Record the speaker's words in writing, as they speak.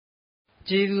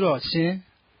ကျေးဇူးတော်ရှင်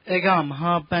ဧကမ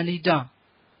ဟာပန္တိတ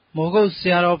မိုးကုတ်ဆ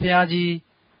ရာတော်ဘုရားကြီး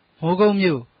မိုးကုတ်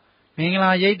မြို့မင်္ဂ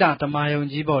လာရိပ်သာဓမ္မယုံ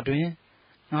ကြီးပေါ်တွင်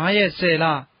9ရက်10လ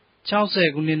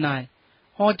60ခုနှစ်၌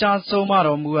ဟောကြားဆုံးမ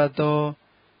တော်မူအပ်သော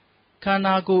ခန္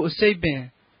ဓာကိုယ်အစိတ်ပင်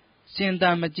ရှင်သ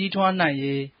န်မကြီးထွားနိုင်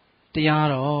ရေးတရား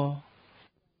တော်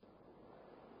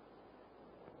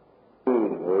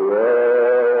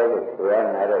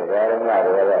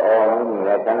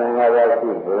ခန္ဓာ၅ပါးရှိ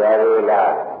နေပါလေ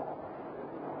လား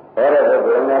ဘယ်တော့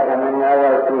ဘုရားခန္ဓာ၅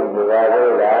ပါးရှိနေပါလေ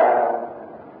လား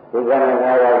ဒီခန္ဓာ၅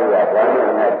ပါးကဘာလို့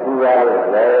လဲသိရလို့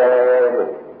လဲ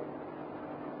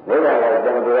မိဘက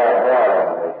သံဃာဟောတ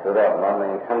ယ်ဆိုတော့မမ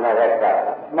င်းခန္ဓာကတည်းက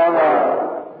မှန်ပါ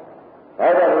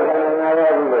အဲ့ဒါဒီခန္ဓာ၅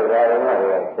ပါးကြီးကိုဒါရမ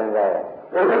တွေစဉ်းစားရဒီ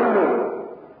ခ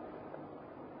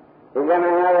န္ဓာ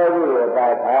၅ပါးကြီးကိုသာ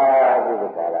ထားပြီးဒီ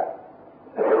ကလာ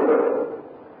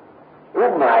ဥ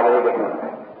ပမာလေးတွေပ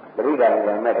ရိဒါ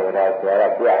နိမဲ့တရားဆရာ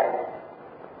ကပြတယ်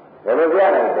ဘယ်လိုပြ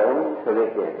လဲဆိုလို့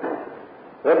ရှိရင်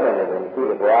ဘယ်လိုလဲရှိ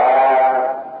တယ်ကွာ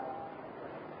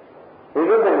ဒီ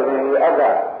လိုတဲ့ဒီအက်က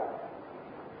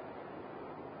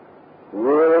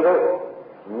ရေတို့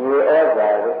မြေဩဇာ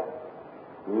တို့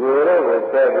ရေတို့ကို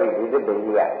ဆွဲပြီးဒီတစ်ပင်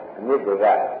ကြီးကအမြစ်တွေက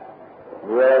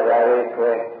ရေဩဇာတွေ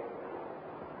ဆွဲ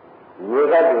ရေ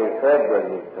ကတည်းဆွဲတယ်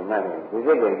ဒီမှန်ဒီတ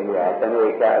စ်ပင်ကြီးကတနေ့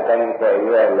ကအတိုင်းဆွဲ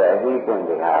ရွက်လဲအပြီးပွင့်တ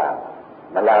ယ်ဟာ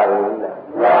မလာဘူးလား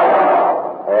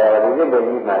ဒီလိုပဲ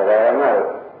ဒီမှာဓမ္မတို့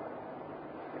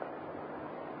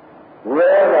ရေ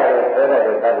ရတယ်ဆိုတဲ့တ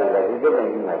တ်တယ်ဒီလိုပဲ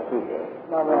ဒီမှာရှိတယ်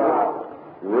မှန်ပါ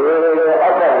ရေအော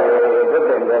က်ကရေဒုက္ခ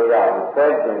တွေရဆဲ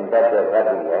ကျင်တတ်တဲ့တတ်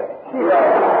တယ်ရှိပါ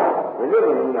ဒီလို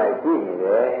ပဲဒီမှာရှိနေတ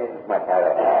ယ်မှတ်ထားရ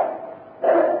တာ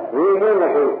ဒီလို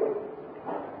နဲ့ခု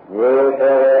ရေ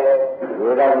ဆိုတဲ့ရေ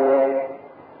တော်မြေ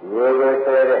ရေကို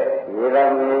ဆိုတဲ့ရေ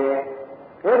တော်မြေ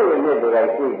ဒီလိုနဲ့တည်းက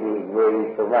ရှိပြီးရေ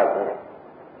ဆိုမှဆို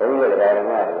ဘုရားဓမ္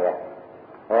မတွေက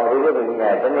ဟောဒီလို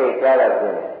မျိုးကဒီနေ့ကြားရပြ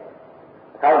န်တယ်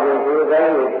အောက်ကိုဒီကို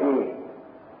င်းကိုကြည့်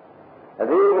အ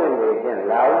သေးစိတ်ကိုပြန်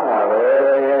လာအောင်ပါပဲ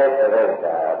ဆိုတော့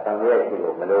ဒါသံဃာရှိ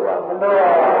လို့မလိုပါဘူးမလိုပါ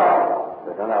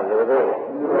ဘူးဒါကလိုတော့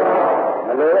မ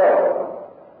လိုတော့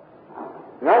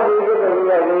နောက်ဒီလိုမျိုး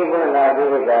ကဒီကိုလာပြီး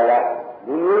ကြလား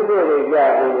ဒီမျိုးတွေကြား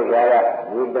ပြီးကြလား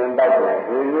ဒီပင်ပတ်တယ်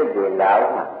ဒီမျိုးတွေလာအော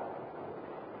င်ပါ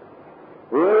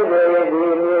ဒီလိုဒီ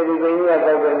မျိုးဒီကိစ္စ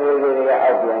တောက်တဲ့မျိုးတွေက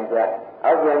အောက်ပြန်ကြ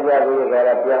ပြီးကြ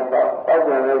တာပြန်ပေါက်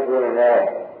ပြန်လို့ရှိရင်လည်း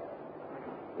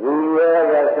ဒီရဲ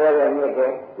ကဆွဲတဲ့မြစ်က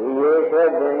ဒီရဲဆွဲ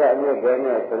တဲ့အမြစ်က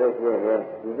နဲ့ဆိုလို့ရှိရင်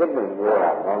ဒီသစ်ပင်မျိုးက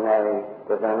ငေါငေါလေး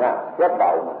ကိုယ်ကပြတ်ပါ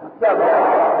ဦးမှာပြတ်ပါ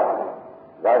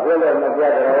ဒါဆိုလည်းမပြ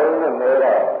တ်တော့နဲ့မဲ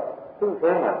တော့သူ့ဆ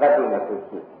င်းမှာတတ်တယ်မဖြစ်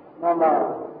ရှိမှန်ပါ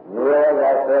ရဲက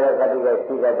ဆွဲတဲ့တတ်တယ်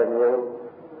ရှိတဲ့မျိုး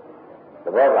သ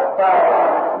ဘောက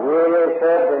ရေလေး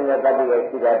ဆွဲတဲ့တတ်တယ်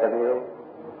ရှိတဲ့မျိုး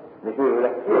မရှိဘူး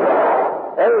လားရှိပါ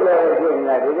အဲ့လိုဖြစ်နေ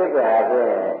တာဒီကိစ္စဟာဖြင့်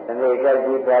တနေ့ကကြ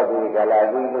ည့်သွားပြီးကလာ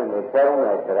ပြီးလို့ပြောင်းမ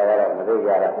ယ်ဆိုတာကတော့မသိကြ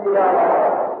တာရှိပါ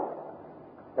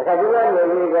ဘူးဒါကဒီလိုမျိုး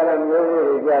ကြီးကတော့မျိုးတွေ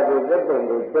ကြပြီးသက်တင်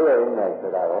ပြီးပြည့်လို့နေဆို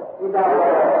တာကိုရှိပါဘူး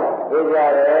သိကြ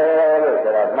တယ်လို့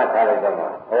ဆိုတာမှတ်ထားလိုက်တော့မှာ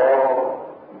ဟော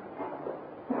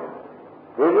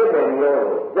ဒီလိုမျိုး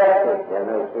ကိုကြက်တယ်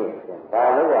လို့ရှိရင်ဘာ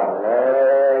လို့ရမလဲ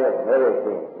လို့ပြောလို့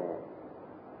ရှိရင်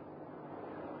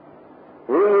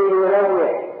ဒီလို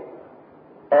ရဲ့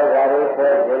အဲဒါလေးဆွဲ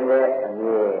တဲ့အမြ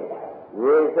င်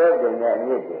ရေဆွဲတဲ့အမြ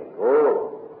င့်တွေကို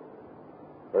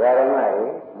ဒကာဓမ္မတွေ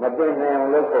မသိနိုင်အောင်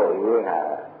လုပ်ဖို့ရေးဟာ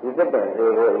ဒီသက်တဲ့တွေ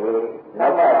ကိုရေးနော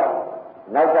က်တ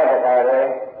ခါလဲ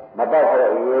မပတ်ဖို့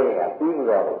ရေးကပြီးပြီး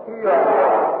တော့ပြီးပါ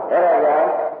အဲ့ဒါကြောင့်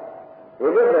ဒီ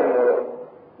သက်တဲ့ကို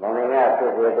မောင်ငါဖြ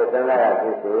စ်စေသံဃာဖြ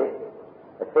စ်စေ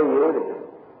အသိရိုးတွေ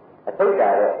အသိတာ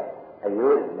တဲ့အ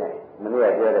ယိုးတွေနဲ့မနေ့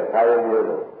ကပြောတဲ့ခါရိုးမျိုး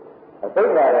လို့အသိ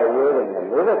တာတဲ့ရိုးတွေနဲ့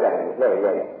လိုးတဲ့ကံတွေလှည့်ရတ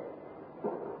ယ်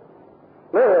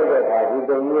လို့ရတဲ့အခါဒီ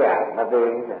တုံကြီးကမသိ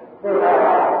ဘူးလားသိ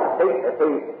ပါ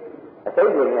ဘူးအသိ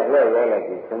တွေနဲ့လှည့်ရတဲ့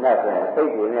ဒီသမတ်ပြန်အသိ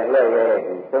တွေနဲ့လှည့်ရတဲ့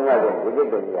ဒီသမတ်ပြန်ဒီတုံ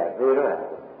ကြီးကသိတော့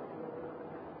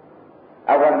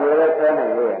အခုမျိုးလဲဆွဲနို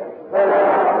င်လို့ရဲက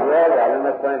လည်းမ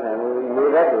ဆွဲနိုင်ဘူးနေ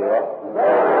တတ်တယ်ရော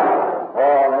ဟော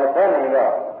မဆွဲနိုင်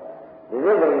တော့ဒီ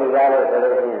တုံကြီးကားလို့ဆို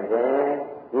လို့ရှိရင်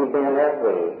ဒီပင်လဲ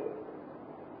ဆို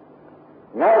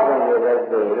နောက်ပင်လည်း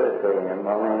သိလို့ဆိုရင်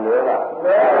မောင်ငယ်လေးက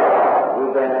ဒီ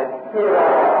ပင်လည်းသိပါ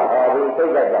ဒီစိတ်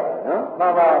ကြတော့နော်မှ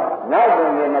န်ပါနောက်ပင်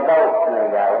လည်းမတော့နိုင်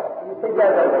ကြဘူးစိတ်ကြ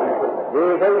တော့ဒီ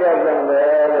စိတ်ကြတော့ပဲ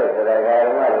လို့ဆိုတာကဓ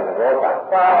မ္မတွေသဘောပါ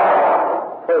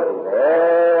ဟုတ်တ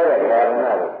ယ်ဓမ္မ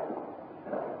တွေ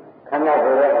ခန္ဓာ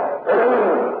ကိုယ်က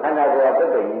ခန္ဓာကိုယ်ကပြည့်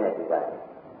စုံနေတဲ့ဒီက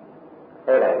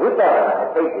အဲ့ဒါဝိပဿနာ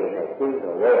စိတ်တွေနဲ့ရှင်း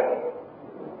ဆိုရဲ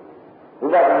ဝိ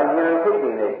ပဿနာဉာဏ်စိတ်တွေ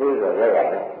နဲ့ရှင်းဆိုရဲရ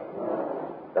တယ်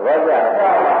သဘောကျ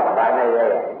ဘာနဲ့ရဲ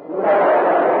ရ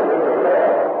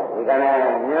ဝ ဒီကနေ့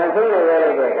ဉာဏ်ဆုံးရ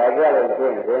တဲ့ခါကြလို့ရှ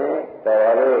င်းတယ်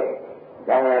တော်လေး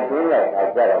ဉာဏ်ပြင်းတဲ့ခါ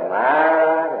ကြတော့မှာ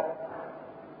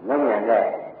မဉဏ်နဲ့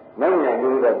မဉဏ်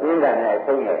ကြီးတော့ပြင်းတဲ့နဲ့အ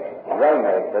ဆုံးနဲ့ရောက်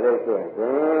နေဆိုလို့ရှင်းရ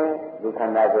င်ဒီခ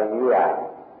န္ဓာကိုယ်ကြီးက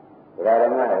ဒါရ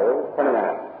မကိုခဏ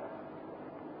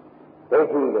ဒိဋ္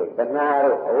ဌိတို့တဏှာ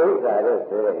တို့အဝိဇ္ဇာတို့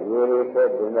ဆိုတဲ့ရေတွေဆွဲ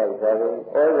တင်တဲ့ဥစ္စာတွေဩ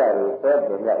ဇာတွေဆွဲတ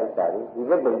င်တဲ့ဥစ္စာတွေဒီ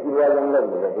ဘက်ကိုကြည့်ရအောင်လုပ်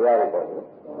နေတဲ့တရားတွေပေါ့လေ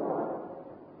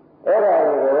အဲ့ဒါ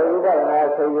ကိုဥပဒနာ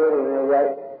ဆွေးရည်နေရိုက်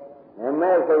မ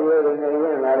မဲဆွေးရည်နေရ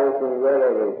င်လာလို့ရှိရင်ရဲ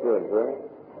လို့ရှိရင်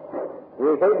ဒီ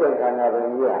စိတ်တဲ့ခန္ဓာပင်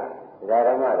ကြီးကဒါရ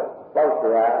မတို့တောက်เสี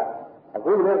ยအ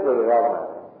ခုနဲ့ဆိုတော့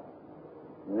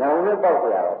နောင်နဲ့တောက်เสี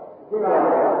ยတော့ရှိပါ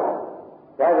ဘူးဒါ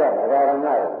ကြောင့်ဒါရမ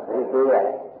တို့ဒီသေးရ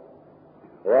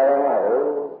ဒါရမတို့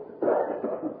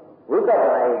ဝိပဿ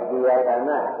နာရဲ့ဒီယာက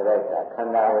နာဆိုတဲ့ခန္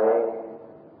ဓာပဲ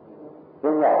ရှ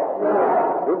င်းရ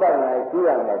ဝိပဿနာရှိရ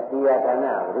မယ်ဒီယာက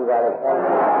နာဘုရားရဲ့ခန္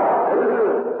ဓာ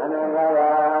ခန္ဓာ၅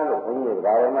ပါးလို့ဘုန်းကြီး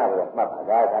ဒါရမတို့မှတ်ပါ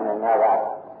ဒါခန္ဓာ၅ပါး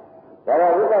ဒါက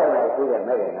ဝိပဿနာရှိတဲ့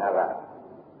မဲ့၅ပါး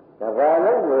ဒါဘာ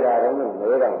လို့နေတာလဲလို့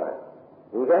မေးတော့မှ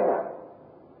ဒီတိုင်းမှာ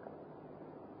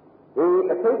ဒီ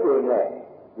အသိဉာဏ်နဲ့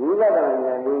ဒီလက္ခဏာ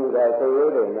ဉာဏ်ကြီးကသိရ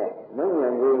တဲ့နဲ့မဉာ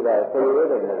ဏ်ကြီးကသိရ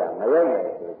တဲ့နဲ့ကမရောက်နိုင်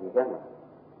ဘူးဒီတိုင်းမှာ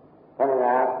ခန္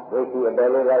ဓာဝိသီအပေ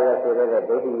လေးပါးရဆိုတဲ့ဒိ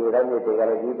ဋ္ဌိရတဲ့တွေက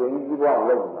လည်းဒီပင်ကြီးပွားအောင်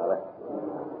လုပ်မှာပဲ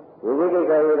ဒီကိစ္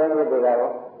စရတဲ့တွေကတော့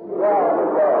ဒီပင်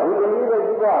ကြီးပဲ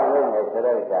ကြီးပွားအောင်လုပ်မယ်ဆို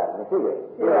တဲ့ကမရှိဘူး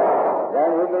ဒါ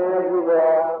ဒီပင်ကြီးက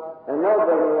အနောက်က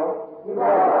နေ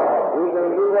ဒီပင်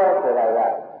ကြီးကဆိုတာက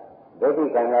ဒိဋ္ဌိ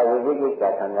ခန္ဓာဝိသိကိစ္စ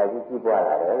ခန္ဓာကြီးကြီးပွား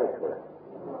လာတယ်လို့ဆိုတာ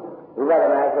ဝိပဿ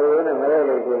နာဆိုရင်မရ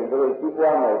လို့ရှိရင်သူတို့ကြီး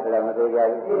ပွားမယ်ဆိုတာမသိကြ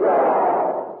ဘူး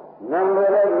နံပါ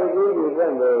တ်လေးကြီးကြီးပြ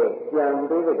န်ပြန်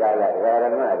ပြီးကြလာဓ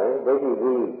မ္မတွေဒိဋ္ဌိ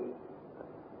ကြီး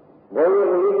ဒိဋ္ဌိ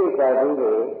ဝိသိကိစ္စကြီး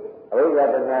တွေအဝိဇ္ဇာ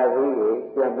တဏှာကြီးတွေ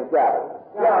ပြန်မကြဘူး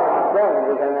ကြောက်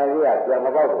ဒီခန္ဓာကြီးကပြန်မ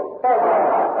ပေါက်ဘူးပေါက်ပါဘူး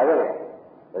ဒါ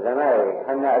ကြောင့်ဒါကလည်းခ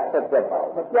န္ဓာအဆက်ပြတ်ပါ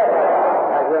ဘူးမပြတ်ပါဘူး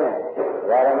ဒါကြော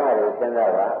င့်ဓမ္မတွေစဉ်း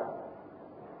စားပါ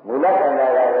မူလခန္ဓာ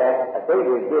ကလည်းအတိတ်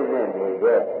ကိုပြည့်နေနေ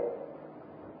တဲ့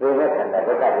ဒီမဲ့ခန္ဓာ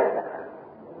ဒုက္ခသစ္စာ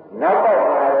နောက်ပေါက်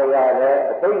လာရတဲ့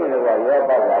အသိဉာဏ်ကရော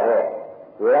ပေါက်လာတဲ့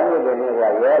ဒီရမ်းတဲ့နေက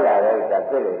ရောလာတဲ့ဥစ္စာ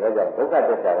ဖြစ်လို့တော့ဒုက္ခသ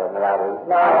စ္စာတော့မလာဘူး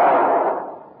မှန်ပါဘူး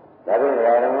ဒါဖြင့်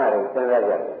ဓမ္မတွေစဉ်းစား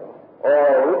ကြတယ်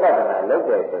ဝိပဿနာလုပ်တ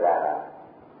ယ်ဆိုတာ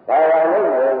ဘာဝလုပ်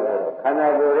လဲဆိုတော့ခန္ဓာ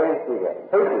ကိုယ်ရင်းရှိတဲ့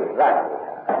သိက္ခာသတ်နေတာ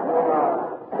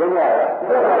သိရလား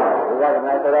ဝိပဿ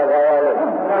နာဆိုတာဘာလို့ခ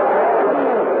န္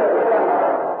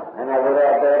ဓာကိုယ်ရဲ့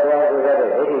အပေတော်ဆိုတဲ့ဒိ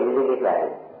ဋ္ဌိဝိသိကိစ္စ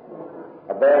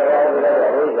အပေတော်ဆိုတဲ့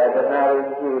ဝိဇ္ဇာတဏှာကို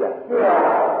ရှိလားရှိပါ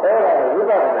ဘူးအဲ့ဒါဝိ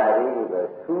ပဿနာကြီးကို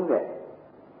ထူးတဲ့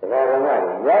ဒါကမှ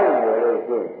ရောက်နေလို့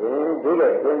ရှိရင်ဒီ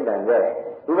လိုသင်္တန်တဲ့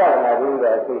ဝိပဿနာကြီးက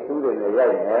အစိတ်ထူးတွေနဲ့ရော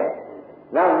က်နေ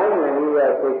နောက်မင်းကြီး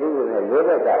ရဲ့စိတ်ထူးတွေနဲ့ရိုးဘ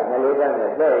က်ကမလေးက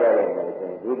နဲ့တဲ့ရတဲ့နေစ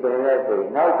ဉ်ဒီပင်နဲ့စိတ်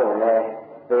နောက်ဆုံးလဲ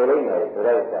သိလိမ့်မယ်ဆို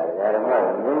တော့ဓမ္မက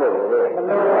မင်းတို့ရဲ့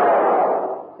ဒါ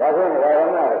ဖြင့်ဓ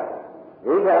မ္မ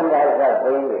ဒီကံသာသ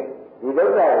သိနေဒီဒု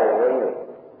က္ခကိုသိနေ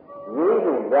ရေးကြ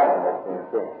ည့်ရမယ်ဆို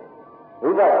ရင်ဝိ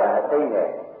ပဿနာသိနေ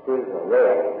သိဆိုရရတ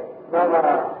ယ်မှန်ပါ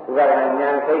ဝိပဿနာဉာ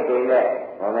ဏ်သိတွေနဲ့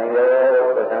မနိုင်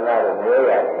လို့သံဃာတို့မရရတ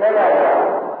ယ်မှန်ပါ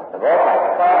သဘောပါ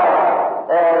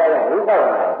ဝိပဿ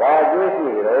နာဘာကျိုးရှိ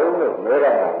ကြလို့မေးရ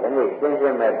မှာဒီနေ့ရှင်းရှ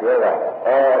င်းပဲပြောတာ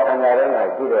ခန္ဓာထဲမှာ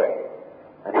ရှိတဲ့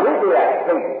အနုတ္တရ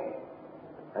စိတ်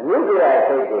အနုတ္တရ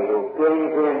စိတ်ကိုကျင်း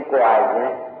ကျင်းကြွားခြ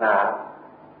င်းဟာ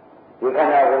ဒီခန္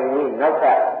ဓာကိုယ်ကြီးနောက်က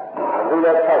အခုလ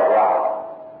ည်းဆောက်သွား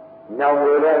နောင်ရ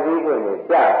တဲ့ဒီကို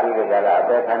ကြာပြီးကြတာအ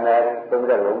ပေခန္ဓာသုံး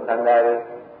တဲ့လုံးခန္ဓာတွေ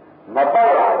မပေါ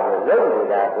က်အောင်လုပ်နေ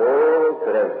တာကို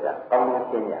ဆိုတဲ့ဥစ္စာကောင်း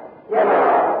ရှင်းရ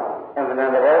အမှန်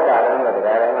တကယ်ကလည်းတရား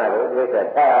တော်မှာလို့ဒီက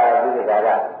တာပြီးကြ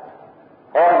တာ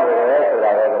ဟောနေတယ်ဆိုတာ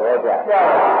လည်းသဘောကျဒါ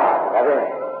ဖြင့်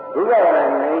ဒီက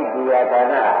နေ့ဒီယာဌာ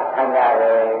နခန္ဓာ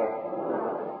ပဲ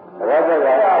သဘောကျ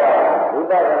လားဝိ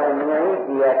ပဿနာဉာဏ်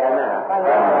ဒီယာဌာနခန္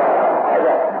ဓာအဲ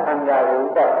ဒါခန္ဓာကိုဥ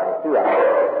ပ္ပါဒ်ရှိရ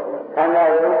ခန္ဓာ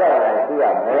ကိုဥပ္ပါဒ်ရှိရ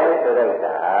မယ်ဆိုတဲ့အ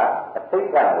ခါအသိက္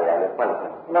ခာတွေလည်းမှတ်လို့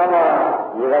မှန်ပါ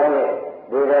ဒီကနေ့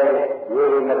ဒီလို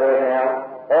ရေမပင်အောင်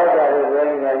ဩဇာတွေဝိ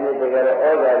ညာဉ်ကြီးတကယ်ဩ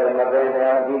ဇာတွေမပင်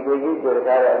အောင်ဒီကိုကြီးကို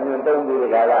ထားတဲ့အမြင်တုံးပြီး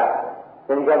ကြတာသ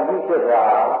င်္ကြန်ကြီးဖြစ်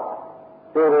သွား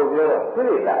သူတို့ပြောသိ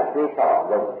တာသိချောက်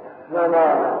လို့မှန်ပါ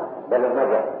ဘယ်လိုမှတ်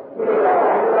ကြသိတာ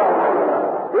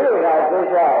သိ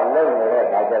ချောက်လုပ်နေတဲ့အ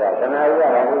ခါကျတော့သနာဥပါ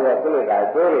ဒ်ကလည်းသိတာ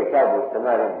သိရချောက်ပြီးသ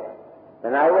မားတယ်သ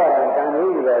နာဥပါဒ်ကံကြီး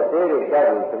ပြီးတော့သိရချောက်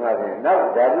ပြီးသမားတယ်နောက်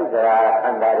ဓာတုစရာအ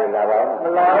န္တရာယ်လာပါမ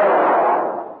လား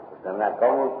သနာကော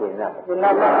င်းမှုရှင်းတာရှင်းပါ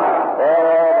ဒါကဓ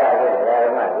မ္မတွေဘုရား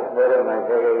မှာ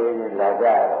စေရင်းနဲ့လာကြ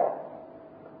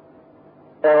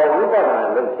တော့ဝိပဿနာ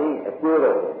လုပ်ပြီးအကျိုး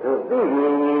တော့သူသိရ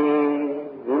င်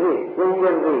ဒီလိုရှင်းရှ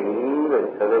င်းသိပြီလို့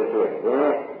ဆိုလို့ရှိရ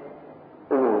င်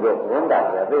တို့ဝန်တာ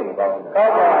ပြသိမကောင်းဘူး။ဟု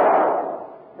တ်ပါဘူး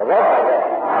။တဘောပါပဲ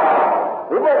။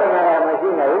ဝိပဿနာကမရှိ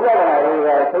နဲ့ဝိပဿနာကြီးက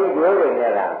သိကျိုးနေ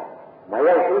နဲ့လားမ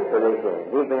ရောက်ဘူးဆိုလို့ရှိရင်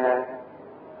ဒီပင်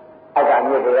အောက်ကအ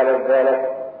မြစ်တွေကလည်းပြဲလဲ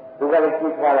သူကလည်း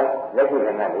ကြီးထွားလိုက်လက်ရှိက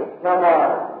ဏ္ဍလေးမှန်ပါ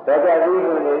တော့ကြပြီး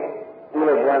လို့လေဒီ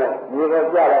လိုပြောလိုက်မြေပေါ်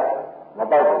ပြလိုက်မ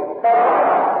ပေါက်ဘူးတော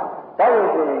က်လို့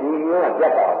ရှိရင်ဒီမျိုးကပြ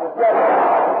တ်သွားတယ်ပြတ်သွားတ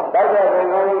ယ်တောက်တဲ့ဘုံ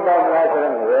ကောင်းကြီးတောက်များဆိုရ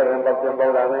င်ဝေရင်ပေါက်ပြန်ပေါ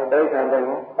က်လာမယ်ဒိဋ္ဌံတယ်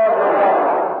ကိုပေါက်ပါ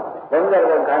ဘုံတဲ့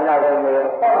ခန္ဓာကိုယ်မျိုး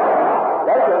ပေါက်လ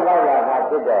က်ကျင်လိုက်လာမှ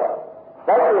ဖြစ်တော့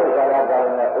တောက်ရကြတာက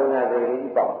လည်းဥနာတိ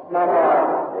ကြီးပေါက်မှန်ပါ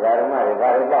ဓမ္မတွေဘာ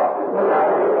တွေပေါက်ဥနာ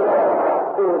တိ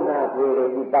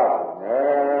ကြီးပေါက်မ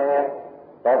ယ်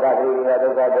သောတာပတိကဒု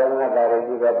က္ခဒေါမနတာရ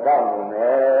ကြီးကပေါက်နေမ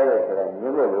ယ်လို့ဆိုတော့ညွှ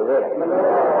န်လို့လိုတယ်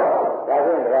ဒါဖြ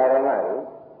င့်ဓမ္မ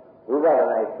တွေဝိပဿ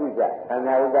နာရှိကြခန္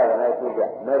ဓာဝိပဿနာရှိကြ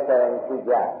မေတ္တာရှိ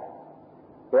ကြ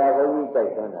ဘုရားဘုန်းကြီးတို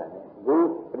က်တွန်းတာအခု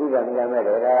ပရိသမီးမဲ့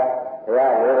တွေကဘု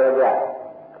ရားလိုလိုကြ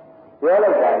ပြော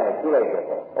လိုက်တာနဲ့ရှိလိုက်တယ်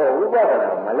။ဝိပဿနာ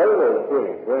မလုပ်လို့ရှိရ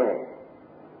င်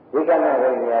ဒီကနေ့လ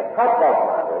ည်းထပ်ပေါက်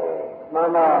ပါပဲ။မှန်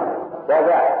ပါ။ဒါ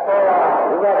ကြောင့်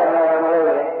ဝိပဿနာမလုပ်ရ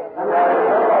င်ဒီ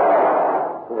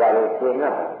ကလေးရှင်းနေ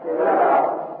တယ်။ဒါ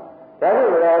ကြောင့်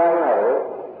ဘုရားက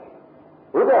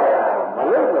ဝိပဿနာမ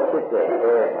လုပ်လို့ဖြစ်တဲ့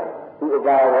ဒီအ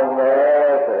ပါဝင်ပဲ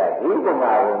ဆိုတာဒီက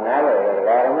မှာကိုနားလည်တ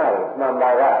ယ်ဓမ္မကိုမှန်ပါ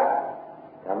က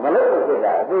မလို့ဖြစ်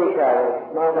တာအသေးချာလေ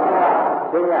မှန်ပါ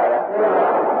သိရလား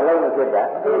မလို့ဖြစ်တာ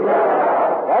သိပါ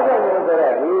ဘာကြောင့်လဲဆို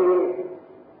တော့ဒီ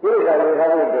ကိစ္စတွေခါ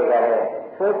နေတွေကလည်း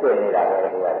ဆွဲပြနေတာပဲဒီ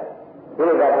ကဒီ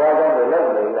ကဘာကြောင့်လဲ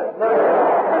လို့လဲလား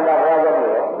မှန်ပါဘာကြောင့်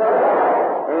လဲ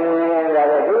ဒါ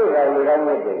လည်းဒီကဒီကောင်း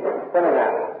နေတယ်ခဏက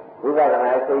ဝိပဿ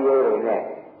နာသိရိုးတွေနဲ့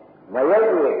မရောက်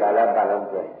တဲ့ကာလပတ်လုံး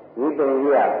ကျဒီတင်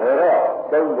ကြီးကဘယ်တော့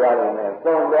တုံးသွားနေလဲ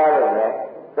ပုံသွားနေလဲ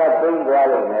သတ်သိမ်းသွား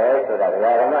လို့မယ်ဆိုတာဓ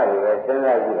မ္မတွေပဲစဉ်း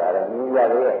စားကြည့်ပါတော့မြင်ကြ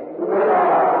သေးရဲ့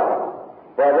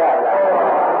ပေါ်ကြလား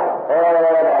ဟော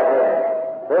တာဖြင့်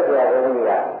ဘုရားဘုန်းကြီး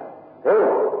ကတို့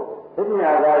သိ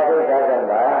ညာသာစိတ်ထားကြ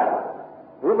တာ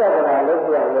ဝိပဿနာလုပ်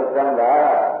ပြလုပ်စမ်းတာ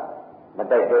မ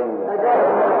တိုက်သေးဘူးမတို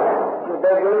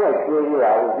က်သေးရဲ့ကျေးဇူး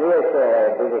ပါဘူးကျေးဆက်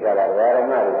ဒီကလာဓမ္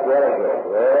မတွေပြောလိုက်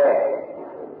တယ်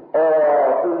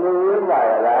သူလူရင်းပါ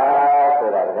လားဆို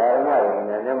တာဓမ္မတွေ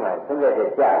နည်းနည်းမှသိတဲ့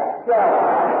ကြကြ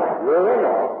ပါလူရင်း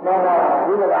တော့မှန်ပါ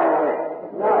ဒီလိုပါနဲ့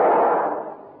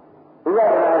ဒီက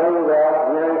နာရီကဉာ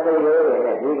ဏ်စိတ်လေး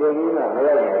နဲ့ဒီကိုကြီးမှမရ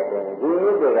နိုင်ဘူးဒီမြ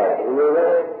စ်တွေကဒီလိုပဲ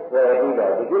ပြောပြီး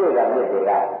တော့ဒီကိလေသာမြစ်တွေ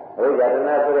ကဝိဇ္ဇာတ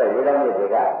နာဆိုတဲ့ရေတမြစ်တွေ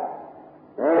က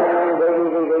ဒိဋ္ဌိကို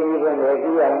ကြီးပဲကြ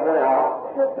ည့်ရမှာ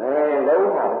လုံး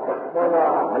ဝ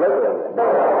မလုပ်ရဘူး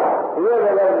ဒီ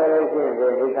လိုလည်းလည်းရှိရ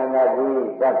င်ဒီခန္ဓာကြီး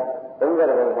သတ်သုံးတဲ့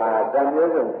ဘုံမှာကံ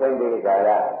မျိုးစုံသိပြီးကြ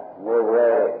တာငိုပွဲ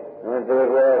ငင်းသေး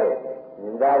ပွဲ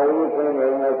ဒါရီခင်းနေ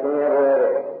နေဆင်းရဲပွဲ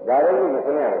ဒါရီမဆ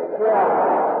င်းရဘူးသ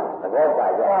ဘောပါ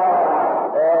ကြဒါ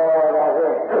ဖြ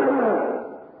င့်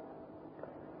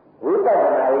ဝိပဿ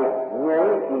နာ၏ဉာဏ်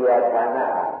ဤရာဌာန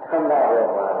ခန္ဓာပေါ်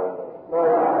မှာသဘော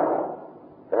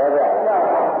ကျ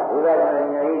ဝိပဿနာ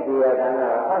ဉာဏ်ဤရာဌာန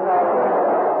ခန္ဓာ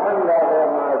ပေါ်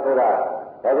မှာဆိုတာ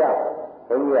ဒါကြောင့်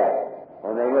ဘုန်းကြီးက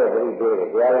ဘုံနိုင်လို့သတိပေးတယ်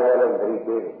တရားတော်လည်းသတိ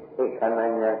ပေးတယ်သိခန္ဓာ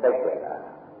ဉာဏ်တက်တယ်လား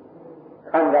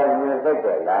ခန္ဓာဉာဏ်တက်တ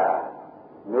ယ်လား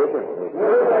မေးတယ်ဘ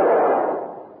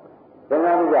ယ်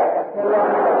မှာမကြ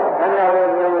ခန္ဓာကို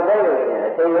ဉာဏ်တက်လို့ရှိရင်အ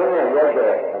ချိန်လုံးနဲ့ရောက်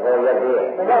တဲ့ဘောရက်ပြီးအဲ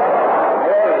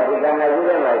ဒီခန္ဓာကြီး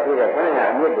ထဲမှာရှိတဲ့ခန္ဓာ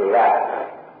အမြစ်တွေကဒါ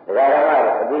ကမှ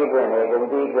အပြီးပွင့်နေကုန်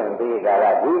ပြီးပွင့်ပြီးကာလ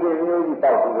ဒီလိုမျိုးကြီး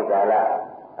တောက်ပြီးကာလ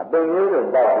အပင်မျိုးတွေ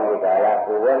တောက်ပြီးကာလ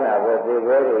ကိုဝဲနာဘောသေ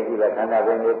ဘောတွေကြီးတဲ့ခန္ဓာပ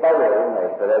င်တွေတောက်ရအောင်မယ်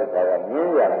ဆိုတဲ့အခါကမြ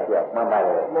င်းရမရှိမှန်ပါတ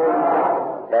ယ်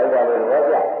ဒါကြလို့ရော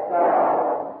ပြဒါ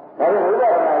ပေမဲ့ဘု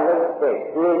ရားကလုပ်တဲ့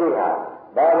ဒီလိုဟာ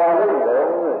ဘာသာလို့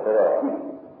လို့ဆိုတော့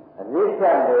အနိစ္စ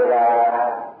နေတာ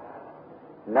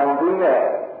နောင်ပြီးနဲ့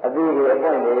အပြီးတွေအပွ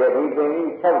င့်တွေဒီပင်ကြီး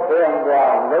၆ဆယ်အောင်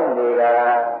သွားလုပ်နေတာ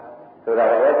ဆိုတာ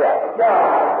ရောပြ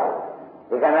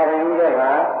ဒီခန္ဓာပင်ကြီးတဲ့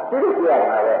မှာသိလို့ပြရ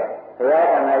မှာပဲဘုရား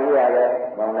ခန္ဓာကြီးရတယ်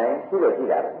မောင်နိုင်သိလို့ရှိ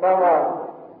တာမှန်ပါ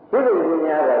သိလို့ရှိ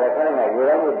များတယ်ခန္ဓာရေ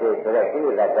ရမြစ်တွေဆိုတဲ့သိ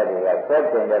လို့တတ်တွေကဆွဲ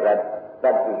ကျင်တဲ့တတ်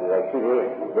တွေရှိသေးတယ်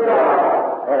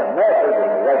အဲ့ဒါမဲ့စိတ်တွေ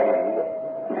ရိုက်ပြီးပြီ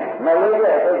မလေး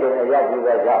တဲ့စိတ်တွေရိုက်ပြီး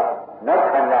တော့ကြောင့်နောက်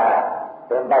ခန္ဓာ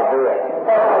သင်ပေါက်သေးရဲ့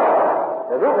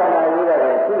ဒုက္ခနာကြီးတယ်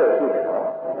သိလို့ရှိတယ်နော်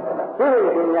သိလို့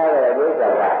ရှိများတဲ့ဒုက္ခက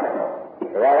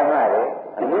ဓမ္မတွေ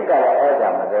အနိစ္စရဲ့အဲ့ဒါ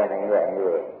မသိနိုင်ရဲ့အ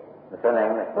မျိုးမဆွနိုင်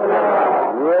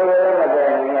ဘူးရေရေမသိ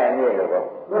နိုင်ရဲ့အမျိုးလို့ပေါ့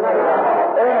အဲ့ဒါ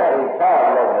ကိုဆောက်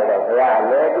လို့ဆိုတော့ဘုရားအ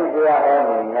လေတိတရားဟော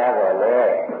နေများတော့လေ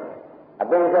အ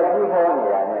ပင်စကြီးဟောနေ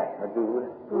တာနဲ့မတူဘူး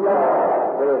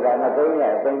သူကမသိ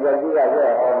နဲ့အပင်စကြီးက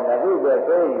ရဲ့ဟောနေတာသူက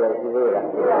သိရရှိသေးတာ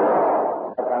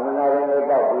ကာမနာရင်လည်း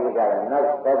တောက်ပြီးကြတယ်နောက်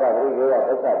သောတာပတိကဒုက္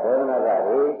ခဒေါမနက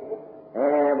တွေ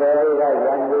ဘယ်လိုက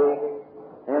ရံပြီး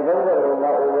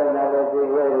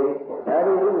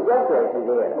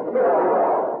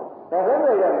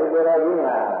ဒီလိုရကြီး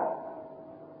မှာ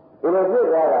ဒီလိုဖြစ်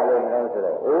သွားတာလို့မလို့ဆို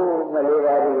တော့အိုးမလေး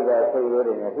ပါးကြီးကစိတ်ရိုး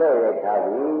တွေနဲ့လှည့်ရထား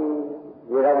ပြီ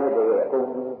ဒီရမြစ်တွေအကုန်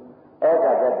ဩ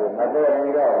ဃာတတ်တွေမတည့်နေ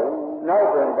တော့ဘူးနောက်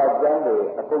ဆုံးတောက်ကျမ်းတွေ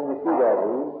အကုန်မရှိတော့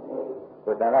ဘူး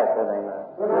ဘုရားကဆိုနိုင်မှာ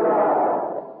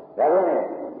ဒါပေမဲ့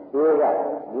ဒီက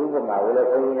ဒီကမှာဝေလည်း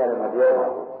ဘုန်းကြီးများလည်းမပြောပါ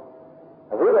ဘူး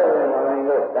အခုတော့မနိုင်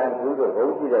လို့တန်ခူးတို့ဘု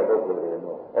န်းကြီးတဲ့ပုဂ္ဂိုလ်တွေ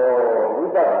မို့ဝိ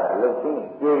ပဿနာလုပ်ချင်း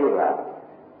ကျေးရပါ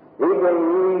ဒီကိန်း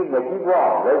ကြီးမရှိ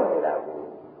ဘွားလုံးနေတာကို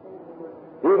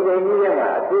ဒီကိန်းကြီးထဲမှာ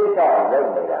အသေးစားလုံး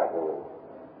နေတာကို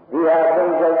ဒီဟာပုံ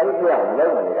စံကြီးပြောင်း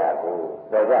လုံးနေတာကို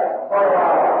တော့ကြဟုတ်ပါ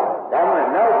ဘူးဒါမှ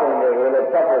နောက်ဆုံးတွေကိုလည်း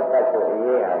တတ်ဖို့တတ်ဖို့အ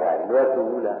ရေးဟာကလွယ်ကူ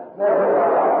ဘူးလားမှန်ပါ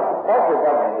ပါဟုတ်ကဲ့တ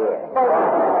တ်မယ်ဟုတ်ပါ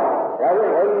ဘူးဒါပေ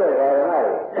မဲ့ဘုရားဓမ္မ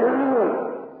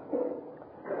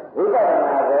တွေဝိပဿ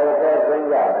နာကိုသိသိ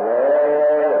ကြတ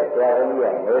ယ်ဆရာကြီးက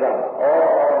နေ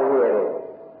တော့ဒီလို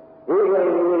ဒီလို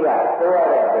ကြီးကသိရတဲ့ဘု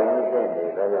ရားရှင်တွေ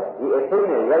တော့ဒီအသိ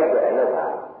နဲ့ရိုက်တဲ့အလုပ်ဟာ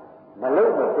မ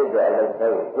လုံးမဖြစ်တဲ့အလုပ်တွေ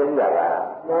ကျင်းကြတာ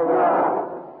မှန်ပါ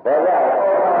ဒါကြပါ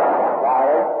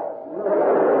တော့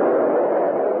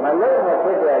မလုံးမဖြ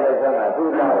စ်တဲ့အလုပ်ကသူ့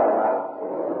သားက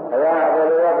ဘုရားဘယ်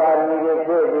လိုပါမီတွေဖြ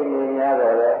ည့်ပြီးနေရ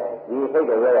တော့လေဒီစိတ်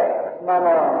တွေရရမှန်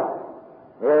ပါ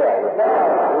ရဲရတယ်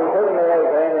ဒီစိတ်နဲ့ရိုက်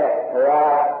ခိုင်းတဲ့ဘု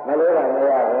ရားမလို့ကမ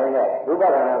ရဘဲနဲ့ဥပ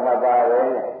ဒနာမပါဘဲ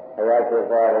နဲ့ဘုရားဖြစ်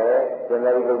သွားတယ်ရှင်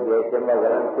သာရိပုတ္တရာရှင်မောဂ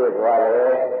လန်ဖြစ်သွားတယ်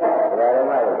ဘုရားဓမ္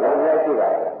မတွေဘယ်လိုရှိပါ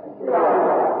လဲ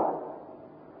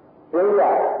သိရဒါ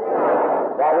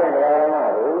ဖြင့်ဘုရားဓမ္မ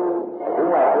တို့ဒီ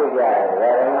မှာတွေ့ကြတယ်ဘု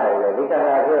ရားဓမ္မတွေဒီကံ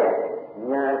လာဖြင့်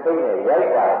ညာစိတ်နဲ့ရိုက်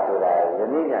တာဆိုတာယ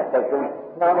နေ့ညတက်ဆုံး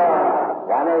မှန်ပါ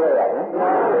ဘာနဲ့ရရလဲ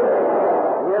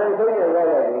ညာစိတ်နဲ့ရိုက်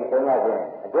တဲ့ဒီဆုံးကဖြင့်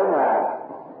အခုမှ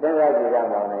သင်္ခါကြည့်ရ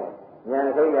မှာနဲ့ညာ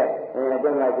စိတ်နဲ့အတွ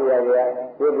င်းမှာကြည့်ရကြ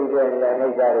ဒီဒီတဲ့အိ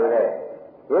ဋ္ဌာတွေလည်း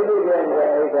ဒီဒီတဲ့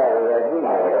အိဋ္ဌာတွေလည်းကြည့်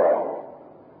နေတော့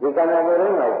ဒီကံနာကိုယ်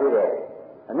လုံးမှာရှိတဲ့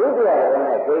အမှုတရားတွေ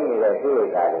နဲ့ကျင်းနေတဲ့သိရ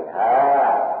တာတွေဟာ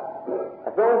အ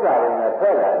ဆုံးစာတွေနဲ့ဆ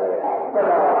က်လာတယ်ဆက်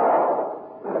လာ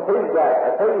အသိကြအ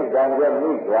သိဉာဏ်ရဲ့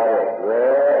မိသွားတဲ့ွ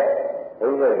ယ်ဘု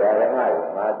ရားဓမ္မတွေ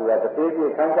မှာသူကတတိယ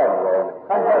ခန်းဆောင်လို့ခ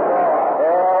န်းဆောင်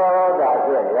တော့ဒါဖြ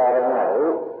င့်ဓမ္မ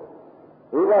တို့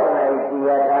ဝိပဿနာဤတ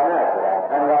ရားဌာနဆိုတာ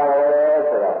ခန္ဓာပဲ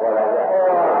ဆိုတာပေါ်လာကြ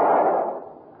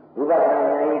ဝိပဿ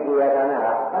နာဤတရားဌာန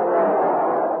ဟာခန္ဓာ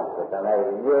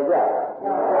ကိုညွှန်ကြ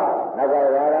နောက်က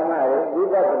ဓမ္မတို့ဝိ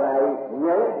ပဿနာဤ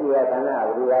ဉာဏ်တရားဌာန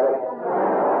ကဘယ်လိုလဲ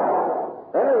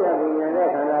ဘယ်လိုလဲဒီဉာဏ်နဲ့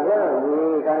ခန္ဓာပြောလို့ဒီ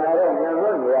ခန္ဓာရဲ့ဉာဏ်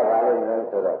လို့နေရပါလိမ့်မယ်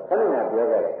ဆိုတော့ခဏကပြော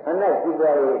ခဲ့တယ်ခန္ဓာကြည့်ပါ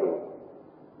ရေး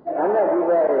ခန္ဓာကြည့်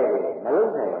ပါရေးမ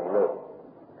လုံးနိုင်ဘူးလို့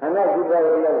ခန္ဓာကြည့်ပါ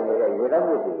ရေးလို့နေတဲ့ရေတော်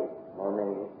မြစ်တွေမောင်းနေ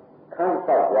ခန်း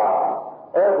ဆောက်သွား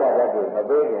ဩဇာတတ်တွေမ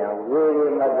ပေးပြန်ဝေရီ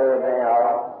မပေးနိုင်အော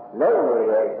င်လုပ်နေ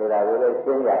တယ်ဆိုတာကိုလည်းရှ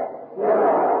င်းရတယ်။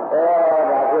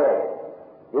ဒါဖြင့်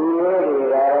ဒီရေးတွေ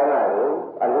ကတော့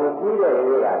အလိုကြီးတဲ့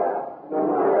ရေးကလား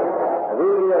။အခု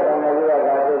ဒီကခန္ဓာကြီးက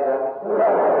ဘာဖြစ်လဲ။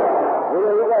ဒီ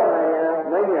လိုဥပမာညာ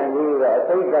မဉ္ဇဉ်ကြီးကအ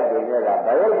သိတတ်တွေနဲ့က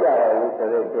ဘာရောက်ကြတယ်လို့ဆို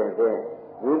လို့ပြင်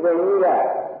ဒီပင်ကြီးက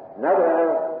နောက်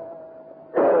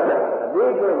ဒီ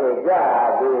ကုသိုလ်ကြာ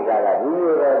ပြီးကြတာဒီ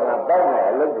လိုတော့မပေါက်တဲ့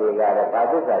အလုပ်တွေကတော့ဘာ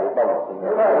သစ္စာတွေပေါက်နေတ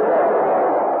ယ်။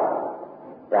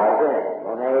ဒါဖြင့်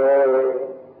ဘုန်းကြီး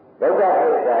ဒုက္ခ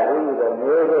သစ္စာဒီလို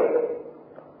မျိုးတွေ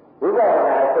ဝိပဿ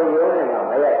နာသိရုံးနဲ့မှ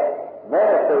မရိုက်မဲ့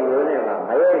သိရုံးနဲ့မှမ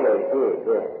ရိုက်လို့ရှိရ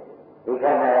င်ဒီခ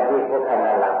န္ဓာဒီပုခန္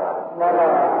ဓာလာပါမှန်ပါ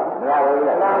ပါမရဘူး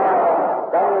လားမှန်ပါပါ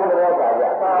ကောင်းတဲ့ဘောပါကြ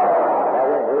ဒါ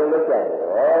ဖြင့်ဒီလိုလုပ်ကြတယ်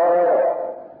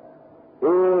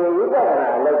ဒီဝိပဿနာ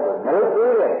အလုပ်ကိုမလုပ်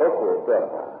သေးတဲ့ပုဂ္ဂိုလ်အတွက်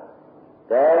ပါ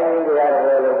တိုင်းတရား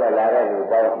တော်လို့ကလာတဲ့လူ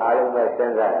ပေါင်းအားလုံးပဲစ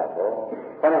ဉ်းစားတာပေါ့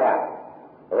ခဏက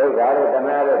ဘုရားတို့တမ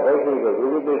န်တို့ဒိဋ္ဌိတို့ဒီ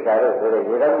ကိစ္စတို့ဆိုတဲ့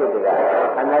ရေတော်မြစ်တွေက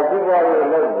အနာကြည့်ပွားရေး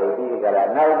လုပ်နေပြီးကြလား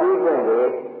နောက်ပြီးပြင်တွေ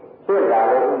ဖြစ်လာ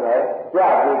လို့ဦးမယ်ကြ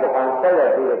ပြီးတခါဆက်လ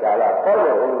က်ပြီးကြလားပေါ့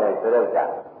လို့ဦးမယ်ဆိုတော့က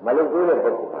မလုပ်သေးတဲ့ပု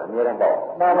ဂ္ဂိုလ်ကအများနဲ့ပေါ့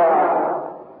မှန်ပါ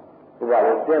ဒီက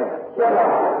လေးရှင်းပါ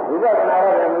ဝိပဿနာ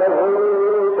ရမလို့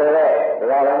ဆိုတော့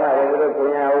ဒါကလည်းဒီလိုပ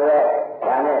ညာဥပ္ပ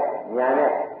ဒါနဲ့ညာနဲ့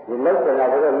ဒီလောက်ဆိုတာ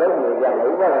ကိုလုံးနေကြတယ်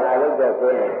ဥပဒနာလုပ်တဲ့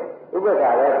ဆိုရင်ဥပဒါ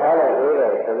လည်းထားလိုက်သေးတ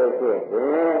ယ်ဆိုလို့ရှိရ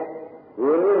င်ဒီ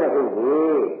နည်းနဲ့ခု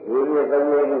ဒီနေ့သုံး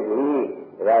ရခုဒီ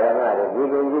ဓမ္မတွေ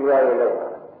ဒီလိုကြီးပွားရေးလုပ်ပါ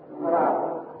မှန်ပါ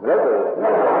လုပ်တယ်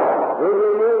ဒီ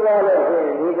လိုကြီးပွားလို့ရှိရ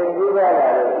င်ဒီလိုကြီးပွားလာ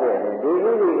လို့ရှိရင်ဒီ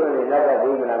လိုကြီးကိုလည်းနောက်က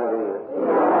ပြီးမလားမသိ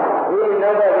ဘူးဒီ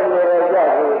နောက်ကပြီးတော့ကြာ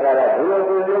ပြီးကြတာဒီလို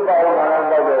ကြီးပွားအောင်မလုပ်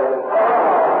တော့ဘူး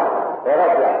ဒါ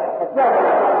ကကြာအကျပ်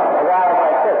ပါဒါ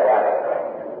ကဆက်သွားတယ်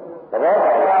သဘော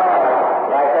ပါလား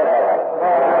ဒါဆက်သွားတယ်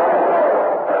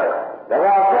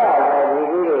ဒါကကြာတယ်ဒီ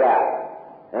ကြီးတွေက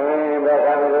ဘယ်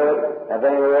ကံလို့အပ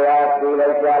င်တွေကပြီးလို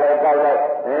က်ကြားလိုက်ပေါက်လိုက်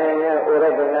ဥရ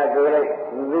ကနာတွေလိုက်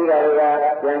ပြီးတာတွေက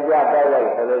ပြန်ကြပေါက်လိုက်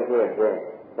ဆိုလို့ရှိရင်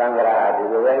သံဃာဒီ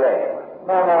လိုပဲလိုက်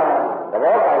မှန်ပါသ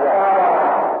ဘောပါကြဒါ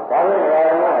ဖြင့်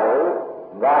ဓမ္မတို့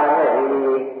ဘာနဲ့ဒီ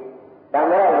တန်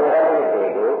ခါလူတော်တွေ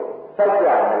ကိုစောက်ကြ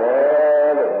မလဲ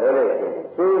လို့ပြောလို့ရှိရင်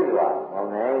သိစွာမော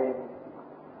င်းနေ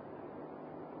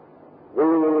ဒီ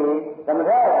သမထ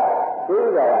ကသိ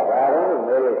စွာကဘာလို့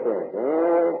ပြောလို့ရှိရ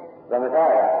င်သမထက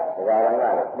ဒကာရမ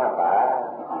လို့မှတ်ပါ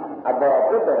အပေါ်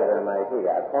ပြည့်တဲ့ဓမ္မရှိ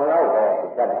တာအခွန်လောက်ပဲစ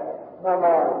က်တယ်မှန်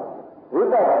ပါဝိ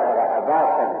ပဿနာကအဘာ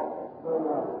ဆက်နေ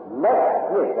မက်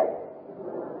ပြည့်တယ်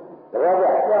တကယ်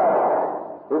ကြ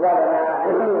ဝိပဿနာသ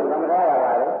မထက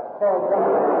ပါလေဟုတ်ကဲ့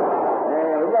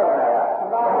ဝိပဿနာ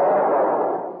က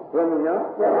ဘယ်လိုလဲ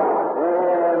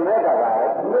မဲ့ကပါလေ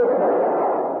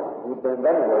ဒီပင်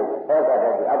တဲ့ကိုဟောတာ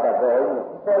တဲ့အတ္တပဲဦး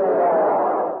ဆက်ပါ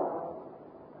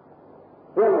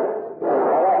ဘယ်လိုလဲ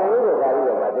ဒါကမျိုးတွေကလ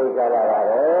ည်းမသိကြပါ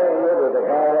ဘူးမျိုးတွေတ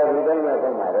ခါလဲဒီတိုင်းနဲ့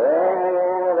ဆုံးပါတ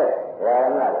ယ်တဲ့ဒါ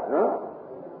ကနော်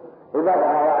ဝိပဿ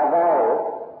နာကအသားကို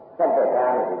ဆက်တဲ့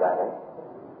ကားနဲ့ဒီပါတယ်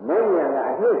မင်းဉာဏ်က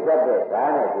အဖြစ်ဆက်တဲ့ကား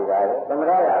နဲ့ဒီပါတယ်သမ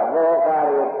ထကအပေါ်ကား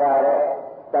ကိုကားတဲ့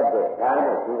ဆက်တဲ့ကား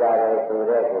နဲ့ဒီပါတယ်ဆို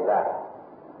တဲ့ကုသ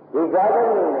ဒီကားတဲ့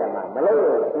နေမှာမလို့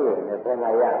လို့ရှိရင်လည်းပြန်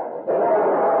လာရ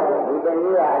ဒီတန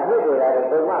ည်းကအဖြစ်တွေရတယ်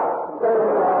ဘုံမ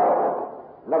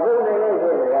မကုန်းနေလို့ရှိ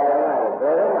ရင်ဒါကလည်းဘ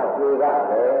ယ်တော့မှပြေပါ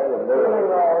ပဲလို့ပြောနေ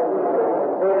ပါဘူး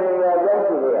ဒီနေရာရောက်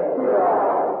ကြည့်ရတော်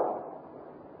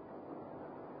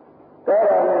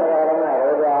တော်နဲ့ဓမ္မ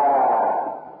ရောဂါ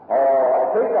အ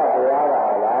ထိတ်ကတရားပါ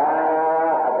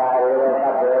လားအကာရလည်းသ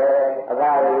တ်တယ်အ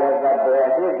ကာရလည်းသတ်တယ်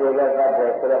အဖြစ်တွေလည်းသတ်တ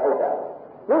ယ်ဆိုတော့ဟုတ်တာ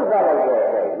သူ့စားလိုက်တဲ့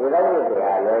ရေတော့ရတ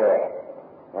ရားလဲ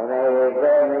မနေ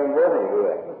ကဲနေဘိုးနေ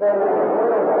ရဲ့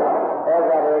အဲ့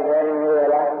ဒါတွေကလည်းနေရ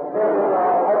လားဟု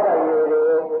တ်ကဲ့ရေတွေ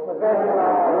မကဲ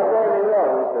ရ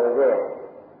ဘူးဆိုတဲ့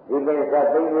ဒီပင်စား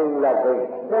သိသိလားသိ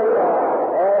အဲ့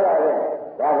ဒါလေ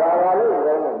ဒါဘာလို့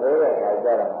လဲလို့ပြောရတာကြ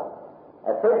တော့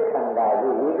အသိခန္ဓာ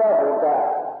ကြီးဝိကဘုဒ္ဓ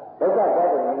ဒုက္ခသတ္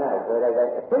တနာဆိုတဲ့က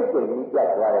အသိဉာဏ်ကြီးပြတ်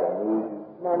သွားတဲ့နည်း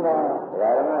မှန်ပါ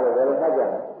ဓမ္မတွေဘယ်လိုမှတ်ကြ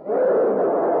လဲ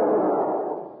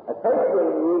အသိဉာဏ်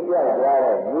ကြီးပြတ်သွား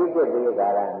တဲ့နည်းဖြစ်ပြီးကြ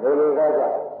တာနေလေတော့ကြ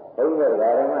ဘု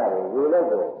ရားဓမ္မတွေယူလို့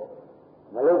ကို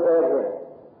မလုပ်သေးဘူး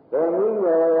ဘယ်နည်း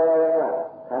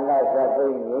နဲ့ခန္ဓာသတ္တိ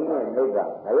ငြိမ်းတဲ့နိဗ္ဗာန်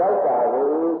မရောက်ပါ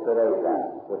ဘူးဆိုတော့ကကို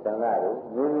ယ်တန်ခါကို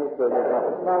နည်းနည်းဆိုတော့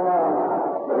မှန်ပါ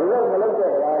ဒီလိုမလုပ်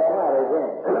တဲ့ဓမ္မတွေချင်း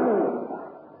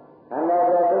ခန္ဓာ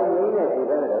သတ္တိငြိမ်းတဲ့ဒီ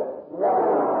တော့တော့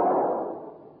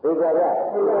ဒီကြရဒါ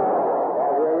ဆိုရင်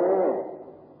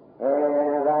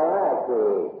ဒါကရှိ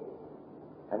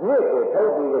အမြင့်ကိုထု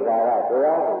တ်ပြီးကြတာတ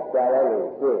ရားကိုကြားရလို့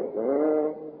ရှိရ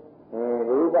င်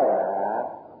ဒီဥပဒါ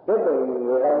တုတ်တုံကြီး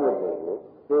ရေကောင်းမှုတွေကို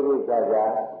သိပြီးကြကြ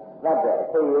သတ်တဲ့အ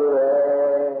သိရ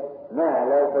ယ်နဲ့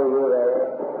လည်းသိရယ်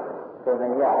ဆိုနေ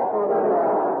ရဒါပေမဲ့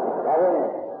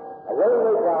အလုံး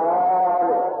လိုက်တာ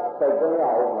လို့စိတ်သွင်းရ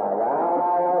အောင်ပါ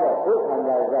လားတဲ့ဒုက္ခန္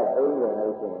တာကသိနေ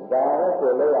လို့ရှိရင်ဒါလည်း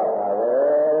ဆိုလို့ရပါပဲ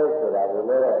ဆိုတာကို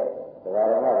လည်းဒါကလ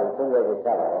ည်းသိရကိုစ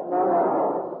တာပါမှန်ပါ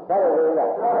ဒါလည်း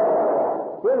လားရှင်း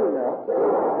ပြီနော်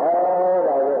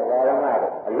ဒါလည်းဓမ္မ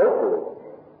အလုပ်ကို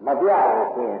မပြလို့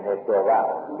ရှိရင်လည်းတော်ပါ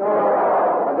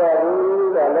မတော်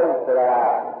ဘူးတဲ့လို့ဆိုတာ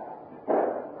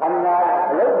ခန္ဓာ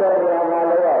အလုပ်တော်များမှာ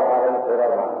လို့ရပါတယ်ဆို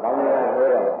တော့မောင်ရံပြော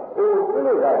တော့ဦးသူ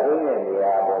တို့ကသိနေနေရ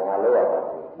ပေါ်မှာလို့ရပါ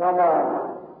မှန်ပါ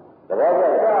တပ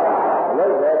ည့်ကျအလု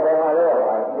ပ်တော်ပေါ်မှာလို့ရ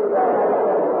ပါဒီသူ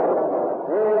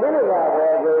တို့ကပဲ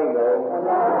သိနေလို့မှန်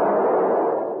ပါ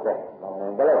တဲ့မောင်ရံ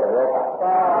ဘယ်လိုလုပ်ပါ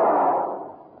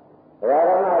ဓ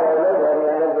မ္မတွေလို့ပြော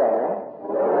နေလို့ကျန်တယ်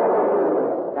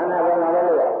ခန္ဓာပေါ်မှာလည်း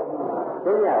လို့ရ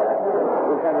သိရလား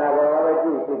ဒီခန္ဓာပေါ်မှာလည်းကြ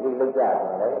ည့်ပြီးလုပ်ကြတယ်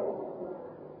လေ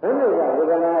ဘယ်လိုကြောင့်ဒီ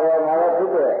ခန္ဓာပေါ်မှာလည်းဖြစ်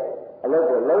တဲ့အလုပ်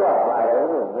ကိုလုပ်ရပါတယ်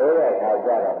လို့ပြောရခါကြ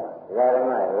တယ်ဓမ္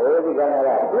မတွေဒီခန္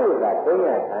ဓာကသူ့ကသိရ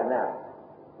ခန္ဓာ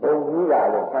ဘုံကြီးတာ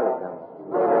လို့ဖတ်လိုက်တယ်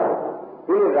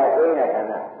ဒီကသိရခန္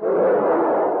ဓာ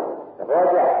သဘော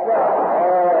ကျဒါက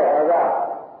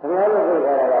ခင်ဗျားတို့သိကြ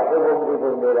တာကဘုံ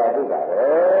ဘုံနေတာသိတာပဲ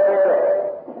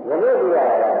ယနေ့သိရ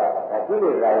တာကဒီ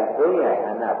လိုကသိရခ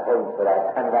န္ဓာဘုံဆိုတာ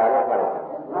ခန္ဓာလို့ဖတ်လိုက်တယ်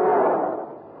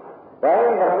ဒါရ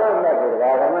င်ဓမ္မနဲ့ဒီဓ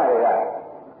မ္မတွေက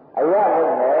အရ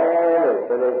လို့မယ်လို့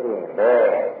ဆိုလို့ရှိရင်ပဲ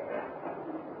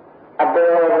အပေါ်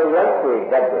ကိုရောက်စေ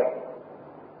တတ်တယ်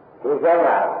ဒီကောင်းက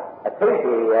အထိတ်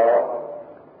တွေရော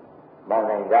မောင်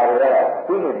နိုင်ကြရတဲ့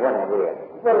ပြီးနေပြန်နေပြီ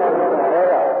ဆက်လာနေတာလည်း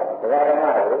ဓမ္မ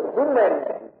ကိုခုနဲ့တ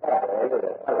ယ်လို့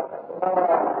ပြောတာ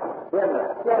။ပြန်လာ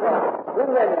ခု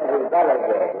နဲ့ဒီကလိုက်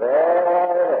တဲ့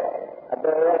အ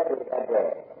တော်ရရှိတဲ့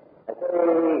အစိုး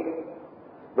ရ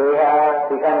ဒီဟာ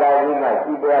ဒီကံတာကြီးမှ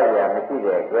ကြီးပွားရမရှိ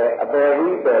တဲ့အတွက်အပယ်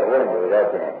ကြီးပယ်ဝင်နေတော့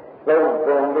ဖြင့်သုံး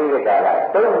ကုန်ပြီးကြတာ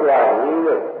သုံးရပြီ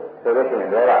လို့ဆိုလို့ရှိရင်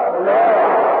တော့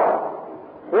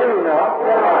ရှင်းပြီနော်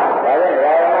ဒါလည်း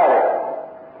ရာရတော့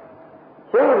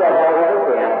ရှင်းတာကလည်း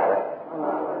သိရမှာပဲ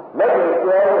လက်ကို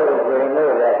ပြောလို့ဆိုရင်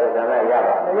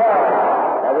ရ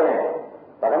ဒါဖြင့်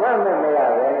ပထမမဲ့မရ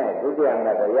ဘဲနဲ့ဒုတိယ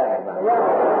မဲ့တော့ရနိုင်မှာမရ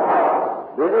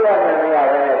ဒုတိယမဲ့မရ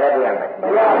ဘဲနဲ့တတိယမဲ့မ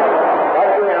ရတ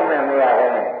တိယမဲ့မရဘဲ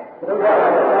နဲ့ဒုတိယ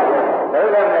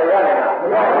မဲ့ရနိုင်မှာမ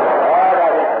ရဟောဒါ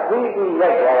ဖြင့်အပြီးပြီး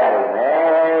ရိုက်သွားရလိမ့်မ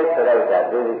ယ်ဆိုတော့ဒါ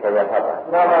ဒီဆရာဖတ်ပါ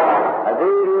မှန်ပါအ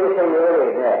ပြီးပြီးစိတ်ရိုးတွေ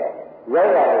နဲ့ရို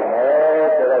က်ရလိမ့်မယ်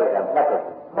ဆိုတော့ဒါမှတ်တယ်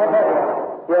မှန်ပါ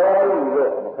ကျော်လို့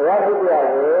ဘုရားရှိခိုးရ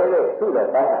တယ်လို့သူ့လည်း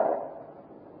တန်းတာ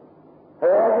ဘု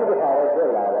ရားရှိခိုးတာလည်းတွေ့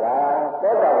လာကြလား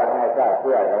သောတာပန်နဲ့စ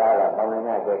တွေ့ရကြလားကမောင်နှမ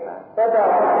ကျက်ကသောတာ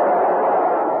ပန်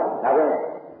ဒါဖြင့်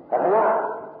ပထမ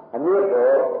အမြင့်ကို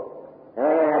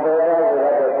ဘုရားဆို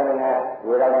တဲ့ခန္ဓာ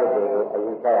ရေတော်မြစ်တွေကိုအ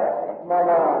ယူဆက်ရတယ်မှန်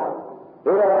ပါ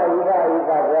ဒီတော့အယူကဘု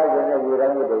ရားရှင်နဲ့ရေ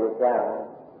တော်မြစ်တွေကိုကြားရမယ်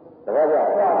တပည့်ကြ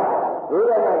ဒီ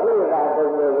တော့ကိလေသာအကုန်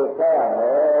တွေကိုကြားရမ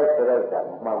ယ်ဆိုတော့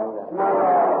မှန်ဘူးလားမှန်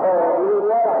ပါဟောဒီလို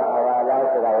ပြောတာပါလား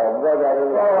ဆိုတာကိုပြောကြလို့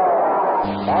ဒါ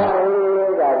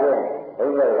လေးဒါဖြင့်ဘု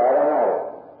ရားဓမ္မ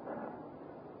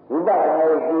တွေဝိပဿနာကို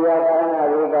ကြည်ရခန္ဓာ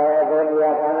တွေပါဘယ်တ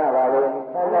ရားခန္ဓာပါလို့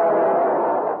မှန်ပါ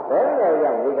ဘယ်လို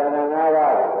ကြောင့်ဒီခန္ဓာ၅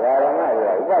ပါးဓမ္မတွေက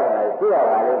ဝိပဿနာရှိရ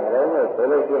ပါလိမ့်မလို့ဆို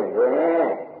လို့ရှိရင်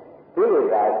ဒီလို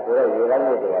သာဆိုတဲ့ရေတော်မြ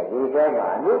စ်တွေကဒီထဲမှာ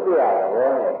အနုတ္တရသဘော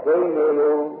နဲ့ကျင်းနေ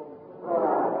လို့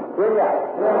ရှင်းရ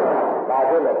ပါ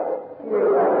ဖြစ်လို့ဒီ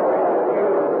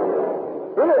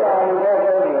လိုပါလို့ပြော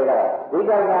နေတော့ဒီ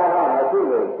ကံကမရှိ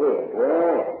လို့ဖြစ်ရ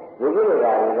င်ဒီလို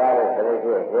ပါလို့ကြားလို့ဆိုလို့ဖြ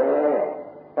စ်ရင်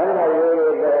သံဃာရေး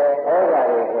တွေဩဇာ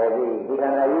တွေဆိုပြီးဒီကံ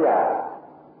ကြီးက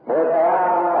ဘယ်သာ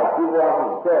ကြီးပွားမှု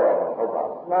ကျတော့ဟုတ်ပါ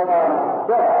ဘူးမှန်ပါ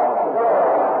ကျတော့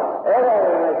အဲ့ဒါ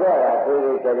ကိုလည်းကျတာဒီ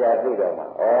လိုကြပြသိတော့မှာ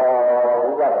ဩဥ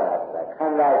ပဒနာဆိုတာခ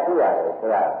န္ဓာရှိရတယ်ဆို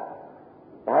တာ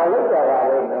ဘာလို့ကြတာ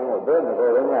လဲမင်းတို့ဘယ်မှာ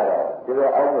တော့ကတော့ဒီလို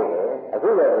အောက်နေတယ်အခု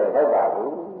လည်းဟုတ်ပါ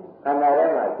ဘူးခန္ဓာထဲ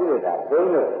မှာရှိရတာသိ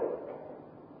လို့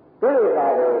ဒီလိုပါ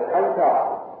လို့ခိုင်းတော့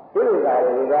ဒီလိုပါ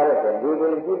လို့ဒီကားလို့ဆိုဒီလို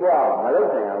ကြည့်တော့မလုပ်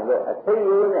နိုင်အောင်လို့အသိရ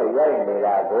င်းနဲ့ရိုက်နေ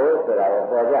တာကိုဆိုတာကို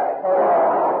ပေါ်ကြဟုတ်ပါ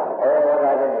ဘူး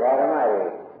ဒါကြောင့်ဓမ္မတွေ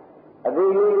အသိ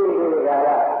ရင်းတွေက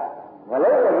မလု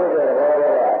ပ်လို့တဲ့ဘောက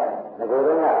ငကိုယ်က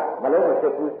မလုပ်မဖြ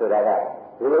စ်ဘူးဆိုတာက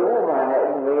ဒီလိုဥမာနဲ့ဥ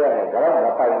မေးရတယ်ဒါတော့မ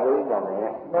ပိုင်ဘူးပေါ့မယ်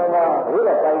မှန်ပါဘု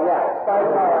ရားပိုင်ရပိုင်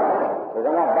ပါဒါက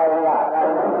ပိုင်ရဘာကဓမ္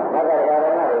မတွေရော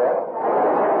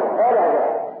အဲ့ဒါကြော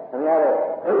င့်ခင်ဗျားတို့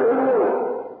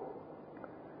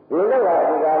ဒီလိုက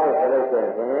ဒီကားလို့ဆိုလို့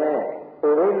ရှိရင်ပု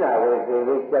ရိနာဝေစီ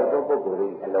လေးကြောက်တဲ့ပုဂ္ဂိုလ်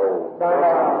ကြီးအလုံးမှန်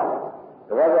ပါ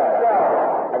ဒါကြ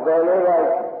အတော်လေးက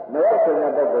မရရှင်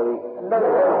တဲ့ပုဂ္ဂိုလ်ကြီးအတော်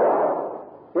လေး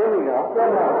ရှင်းပြီနော်ရှ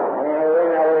င်းပါဝိ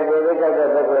ညာဉ်ဝေဒီဝိကတဲ့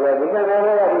ပုဂ္ဂိုလ်လည်းဒီကံလည်း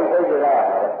ဒီသိကြတာ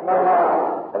မှန်ပါ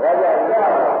ဒါကြဒါ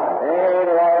ကလည်း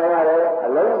အ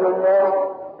လုံးစုံရော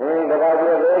ဒါကပြ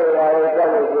ည့်လေးတွေပါကြောက်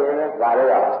လို့ရှိရင်လည်းဒါလည်း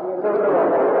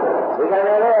ဒီကံလ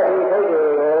ည်းဒီသိတွေ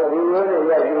ကိုဒီရင်းနဲ့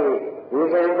ရိုက်ပြီးဒီ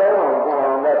ကံသုံးအောင်ပေါ်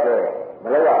အောင်လက်တွေမ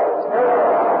လုပ်ရဘူး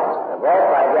ဘော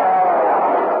ပါကြဒါ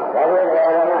ပေမဲ့ဓ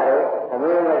မ္မတွေအမ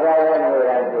င်းမကြရဲနေ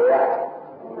တာတရား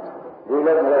ဒီ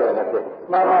လိုမလုပ်ရမဖြစ်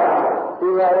မှန်ပါဒီ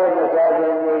ရရဲ့မစားခြ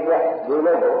င်းနေကြဒီ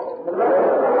လိုကိုမလုပ်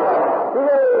ဘူးဒီ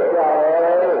လိုကြရဲ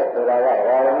ဆိုတာကဓ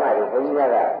မ္မတွေဘုန်းကြီးက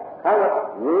ဟာ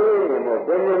ရေးနေမို့တ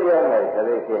င်းတင်းပြောမယ်ဆို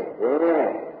လို့ရှိရင်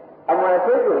အမှန်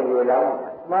သိကိုရေလောင်း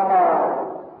မှန်ပါ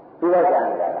ဒီလိုကြံ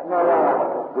ကြတာမှန်ပါ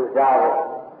သူစား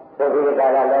ဖို့သုခိကာ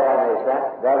လလောကနဲ့ရှာ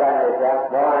ဒေါသနဲ့ရှာ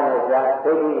မောဟနဲ့ရှာ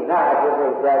ဒိဋ္ဌိနာအဖြစ်ကို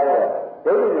ရှာတဲ့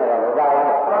ဒိဋ္ဌိနဲ့တော့မပါဘူး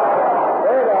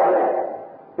အဲ့ဒါဖြင့်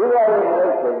ဒီလို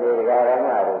မျိုးဆိုရင်ဓမ္မ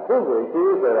တို့သူ့ကိုရှိ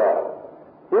ဆိုတော့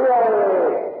ဒီလို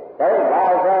တိုင်းဘာ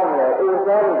သာလဲဥစ္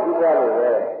စာကိုကြည့်ကြလို့ပဲ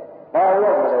ဘာ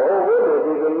လို့မလဲဘုရား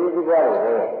ဒီကနေ့ကြည့်ကြလို့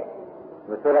ပဲမ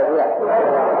ဆိုရဘူးလားဒီလိုက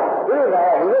ဒီ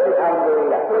လိုအောင်လို့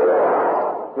လား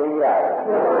ရှင်းရတယ်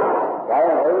ဒါကြော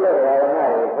င့်ဘုရားဓမ္မ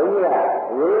တွေဘုရား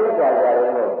ရေးကြကြတယ်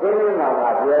လို့ပြင်းပြမှာ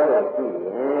ပြောလို့ရှိရ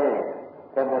င်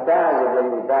သမထရည်လ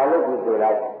ည်းဒါလို့ကြည့်ကြ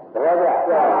လိုက်တော့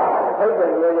ကြဟုတ်တယ်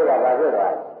ပြောရတာဘာဖြစ်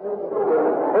သွား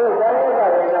ဘုရားရဲ့က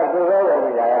လည်းတော့ကိုယ်ရောဝင်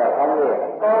နေတာကကောင်းလို့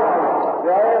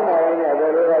ပြောရမယ်နဲ့ဘ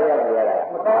ယ်လိုလဲရောက်နေရတာ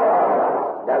မကောင်းပါဘူး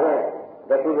ဒါပေမဲ့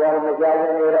တတိယမကြားနေ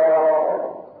တော့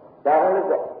ဒါမှမ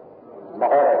ဟုတ်မ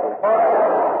ဟုတ်ဘူး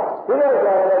ဒီလို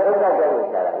ကြောင့်လည်းဒုက္ခကြောင့်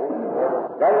ရှာတာ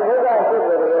ဒါဒုက္ခဖြစ်တ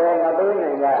ယ်လည်းမသိ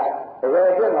နိုင်ကြတကယ်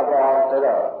ဖြစ်မပေါ်အောင်ဆို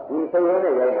တော့ဒီစိတ်ရင်း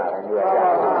နဲ့ရိုက်တာလည်းမျိုးပါ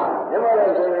မြမလ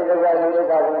ည်းရှင်ဒုက္ခဒုက္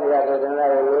ခဘုရားဆိုတဲ့နာ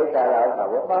ရီဝေးတာတော့ပါ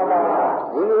ဘူးမှန်ပါ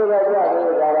ဒီလိုပဲကြ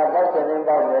ည့်ရတာကပေါက်ရှင်နေ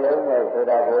ပေါက်နေလုံးနဲ့ဆို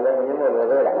တာကိုလည်းမြင်လို့လည်း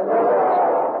ဟုတ်လား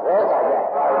ဟောပါကြ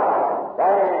ဒါ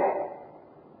ရင်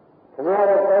ခင်ဗျား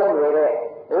တို့တောင်းနေတဲ့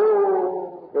အိုး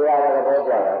တရားတော်ဘော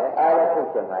ကြတာလေအားလည်းဖြစ်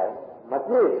ချင်ပါမ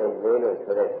ပြည့်စုံသေးလို့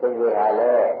ဆိုတဲ့သင်္ကေတဟာ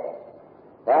လေ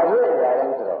ဘာဖြစ်ကြလဲ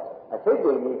ဆိုတော့အစိတ်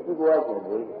တွေကြီးစီးပွားခြင်း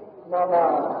တွေမှန်ပါ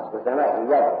ဘုရားကဒီ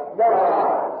ရောက်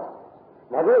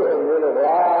မပြည့်စုံသေးလို့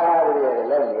ဗျာဒီလ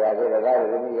ည်းနေရာသေးတယ်ဒါကလည်း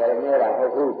ဒီနေရာမြဲတာမဟု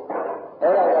တ်ဘူး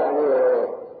အဲ့ဒါကမျိုး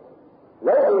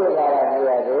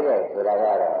ဆိုတာက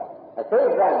တော့အစိတ်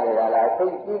ကနေတာလားစိ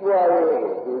တ်ကြီးပွားရေး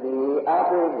ကိုသူဒီအား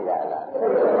ပေးနေတာလား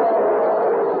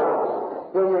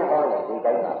သိနေဟောတယ်ဒီ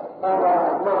တိုင်းမှာမှန်ပါ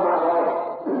ဟောတယ်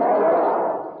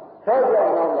ဆောက်ကြော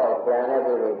င်းတော့ကျန်တဲ့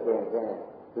လူတွေရှင်း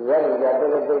ဒီရည်ရပြ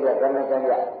ည့်ပြည့်ကကမ်းကမ်း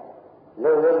ရ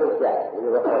လုံလို့ကြဒီ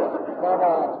လိုပဲဟောတယ်ဆောက်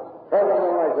ကြောင်း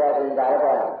မှာကြာတင်တာ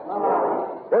ဟောတယ်မှန်ပါ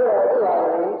ဘုရားသူဟာ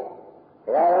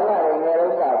လေဒါရမတွေငယ်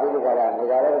လုံးကပြီးကြတာနေ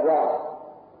ကြတော့ကြောက်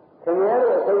ခင်ဗျား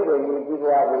တို့စိတ်ကိုယူကြည့်ကြ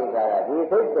ပြီးကြတာဒီ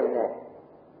စိတ်တွေနဲ့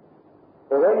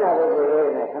ဒီလိုနာလို့ဒီလို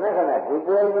နဲ့ခဏခဏဒီ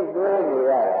ပွဲကြီးတွဲနေ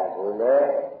ရတာကိုလည်း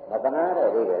မတနာတဲ့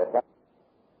ဒီလိုပဲဒါ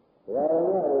ရမ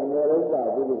တွေငယ်လုံးက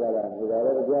ပြီးကြတာနေကြ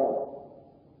တော့ကြောက်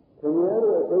ခင်ဗျား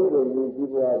တို့စိတ်ကိုယူကြည့်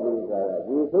ကြပြီးကြတာ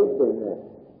ဒီစိတ်တွေနဲ့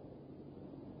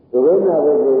ဒီလိုနာ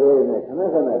လို့ဒီလိုနဲ့ခဏ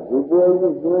ခဏဒီပွဲ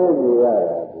ကြီးတွဲနေရ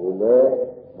တာကိုလည်း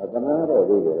မတနာတော့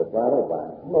ဒီလိုပါတော့ပါ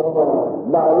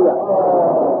ပါဘူးလား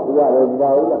ဒီကလည်းပါ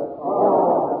ဘူးလား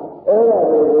အဲ့ဒါ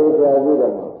ကိုကြားပြီး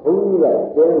တော့ဘုန်းကြီးက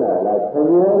ကျင်းလာလားခင်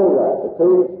ဗျားတို့ကအသိ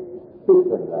သိ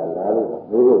ချင်တာလားလို့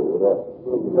မျိုးလို့တော့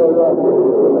တော်တော်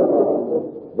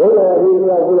ဘုရားဒီက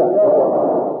ဘုရား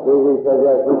ဒီစ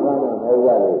ကားသိမှန်းမဟုတ်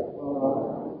ပါဘူး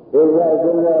ဒီကကျ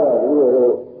င်းလာတော့ဒီလို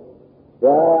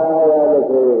ဒါရလို့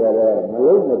ဆိုရကြတယ်မ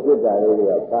လုံးမဖြစ်တာလေးတွေ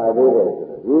ကပါသေးတယ်ဆို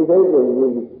တော့ဒီစိတ်ကို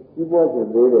ကြီးပွားခြင်း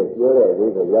သေးတယ်ပြောတဲ့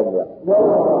လေးကိုရောက်ရ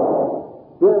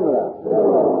ကျင်းမလား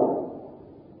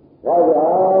ဒါကြော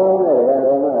င့်လည်းဓ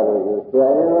မ္မတွေကိုဆရာ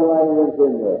ရင်းဝိုင်းလို့ရှ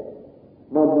င်းတယ်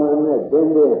မမှန်နဲ့တင်း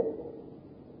တင်း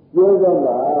ပြောကြ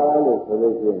ပါလို့ဆို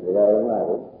လို့ရှိရင်ဓမ္မ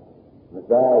တွေမ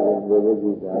စားရင်ဒီလိုကြ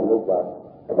ည့်တာလုပ်ပါ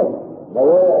မ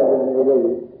ဝဲရင်ဒီလိုကြ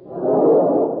ည့်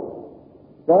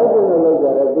သာသနာလုပ်ကြ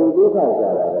တယ်သူဒုက္ခကြ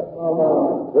တာပဲဒါတော့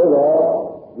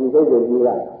ဒီစိတ်တွေကြီး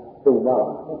လားသုံးပါ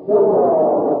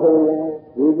မသုံးရင်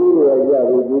ဒီကြီးတွေကြ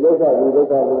ပြီဒီဒုက္ခဘု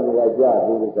ရားကြ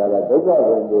ပြီကြလားဒုက္ခဝ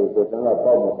င်တွေကိုသံဃာ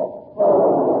ပေါ့မပေါ့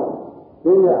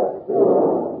သိရ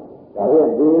ဒါဖြင့်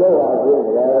ဒီလိုအဖြစ်ဓ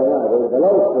မ္မတို့ဘယ်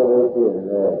လောက်ဆိုလို့ရှိရင်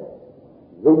လဲ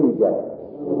သိကြတယ်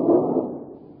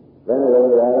ဘယ်လို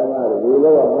ဓမ္မတို့ဒီ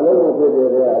လိုကမလို့ဖြစ်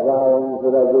တဲ့အပါဝင်ဆို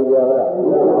တာသိကြလား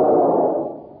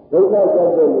ဒုက္ခကြ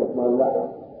တဲ့လူမှန်လား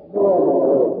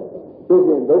သိရ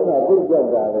င်ဒုက္ခသိကြ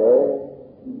တာပဲ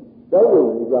တောင်းလို့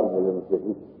ကြီးကြမလို့မဖြစ်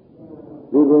ဘူး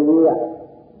ဒီကုန်းကြီးက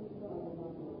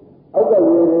အောက်က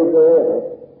ရေတွေဩ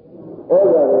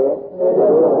ဇာတွေ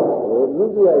လူ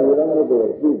ကြီးရရေလုံးတွေ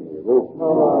ရှိနေဘူး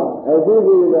အခု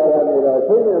ဒီလာရနေတာ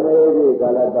သိနေမလို့ဒီကာ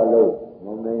လပတ်လုံးမ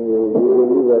မင်းရေ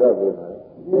ကြီးရတော့ပြန်လာ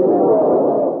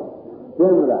ကျ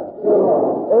င်းလား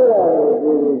အဲ့ဒါ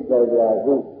ကိုဒီစေကြ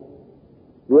ခု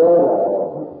ပြောတာ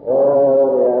ဩ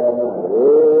ဗျာမ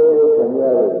တို့ခင်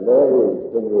ဗျားတို့လည်း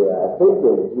သင်ရအသိဉာ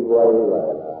ဏ်ကြီးပွားရပါ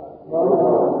လား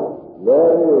လ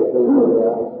ည်းသိဉာဏ်ရ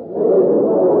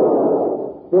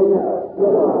သင်ရ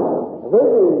အသိဉာ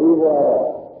ဏ်ကြီးပွား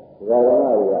ဓမ္မ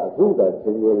တွေကအခုတည်းသ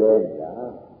င်ရလဲနေတာ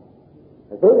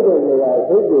အသိဉာဏ်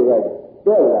တွေကတ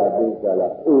က်လာပြီးကြ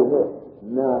လားအို့ဟဲ့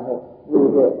နာဟဲ့ဒီ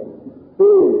ဟဲ့သိ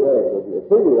ဟဲ့ဆိုပြီးအ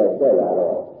သိတွေကတက်လာ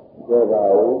တော့ပြောပါ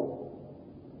ဦး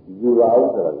ယူပါဦး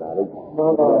ဆိုတာလာလိုက်မှ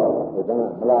န်ပါဘူးဒါက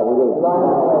မလာဘူးလို့မှန်ပါ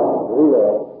ဘူးဒီ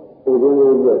တော့ဒီလို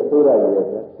လေးရဆိုးရတယ်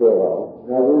ဆွဲပါဦး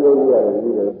ငါကြီးလေးရတယ်ဒီ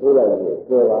လိုဆိုးရတယ်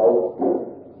ဆွဲပါဦး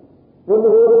ဒီလို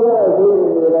လိုကအသိ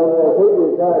ဉာဏ်တွေတော့သိသိ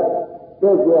သားတ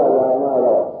က်ကြလာမှ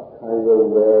တော့ခံရုံ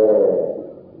ပဲ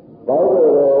ဘာလို့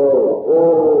လဲ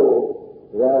အိုး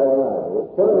ဓမ္မကို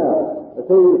ခေါင်းအ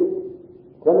သိ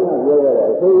ခေါင်းပြောရတဲ့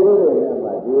အသိရိုးတွေနဲ့မှ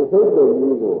ဒီအသိတုံ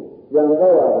ကြီးကိုပြန်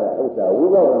တော့ရတဲ့ဥစ္စာဝိ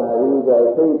ပဿနာရင်းတော့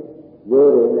သိ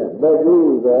ရိုးတွေနဲ့မ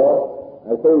ပြီးတော့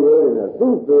အသိရိုးတွေနဲ့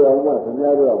သူ့ပြောင်းမှခင်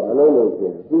ဗျားတို့ကမလုပ်လို့ရှိရ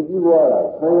င်သူကြီးပွားတာ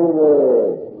ခံရုံပဲ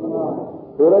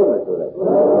ဆိုလိုက်မယ်ဆိုလိုက်ဥပ္ပ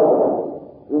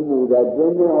ဒါကျ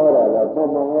င်းဟောတာကမှန်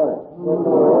မှန်ဟောတာ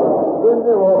ကျင်း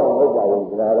ဟောတာဟုတ်ပါဘူး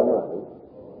ဓမ္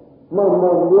မမှန်မှ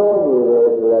န်ပြောနေတယ်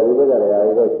ဆိုတာဒီဘက်ကလ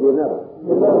ည်းတော့ရှင်းတာပါ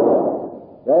ဒါ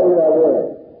ကြပါပဲ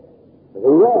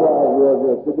ဒီရပါပြော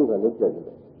ပြောစိတ်ကလုံးကျတယ်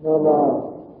မှန်ပါ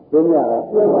ကျင်းရတာ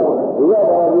ဒီရ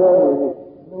ပါပြောနေ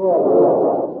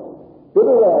ဒီ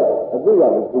လိုကအသိရ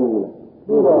မရှိဘူး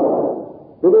ဒီလို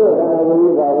ခန္ဓာကိုယ်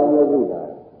ကြီးပါဝင်လို့ရှိတာ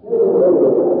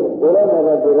ဘုရား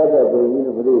မှာကတရားတဲ့ဘုရားကြီးမ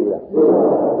သိဘူးလား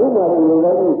ဥပမာလူ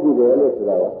သားမျိုးရှိတယ်လို့ဆို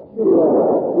တာကဒီလို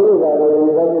ကလည်း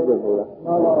လူသားမျိုးဖြစ်လို့လား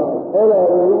အဲ့ဒါ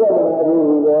ဝိပဿနာ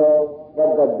ပြီး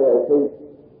တော့တတ်တဲ့စိတ်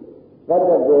တတ်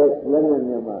တဲ့လက်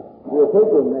နဲ့မှာဒီစိတ်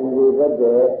ကိုနိုင်ရတတ်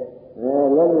တဲ့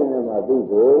လက်နဲ့မှာသူ့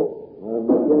ကိုမ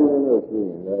သိလို့ရှိရ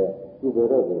င်လည်းသူ့ကို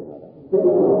တော့ပြန်လာ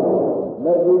မ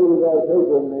သိဘူးကစိတ်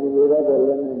ကိုနိုင်ရတတ်တဲ့လ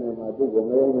က်နဲ့မှာသူ့ကိုမ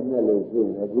ရင်းနဲ့လို့ရှိရ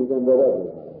င်ဒီကံတော့ပြ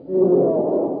န်လာ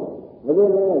မသိ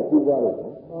ဘူးရှိသွားတယ်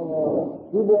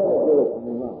ရှိသွားတော့ခဏ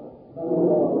မှဒါ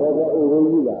ကဥရင်း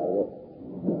ကြီးလာတယ်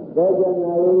ဒါကြောင့်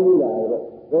ညာရင်းကြီးလာတယ်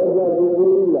သောကြတိဝိ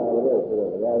လာတဲ့ဆိုတော့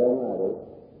ဒါရမတွေ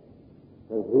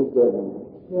ဘုရားကျတယ်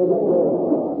ဒီ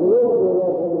လိုဆို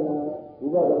တော့ခဏဒီ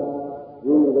က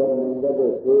ဒီလိုနေ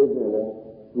တဲ့ဆေးတွေလည်း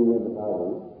ဒီလိုမထား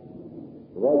ဘူး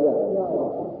ဘာကြောင့်လဲ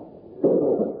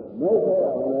မဲဆဲ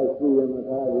အောင်လည်းစီရင်မ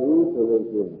ထားဘူးဆိုလို့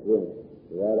ရှိရင်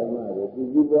ဒါရမတွေသူ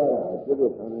ကြည့်သွားတာစိတ်က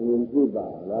ခံနေကြည့်ပါ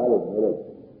လားလို့ပြောလို့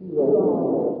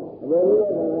အဘယ်လိုလဲ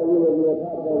ခဏလေးရ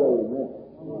ထားတော့လို့နဲ့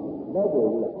တော့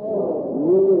ဘူးလား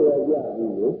မျိုးရကြပြီ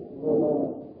လေ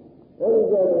အဲဒီ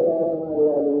ကြတဲ့ဓမ္မတွေ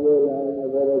ကလူတွေလ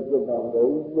ည်းဘယ်လိုဖြစ်ပါ့မလဲ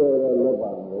ဘယ်လိုလုပ်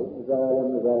ပါ့မလဲစားလည်း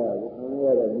မစားရဘူးအင်းရ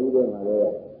တဲ့မျိုးတွေမှာလ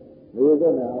ည်းမျိုးက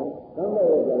နာသံဃာ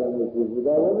ရဲ့ကြရမျိုးရှိ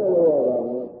ဒါလည်းလည်းရပါမ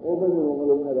ယ်ဘုရားရှင်က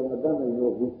လည်းမတတ်နိုင်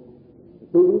ဘူး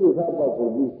သူကြီးကစားပေါက်ကို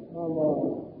ပြီးမှန်ပါဘု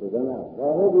ရားကဘာ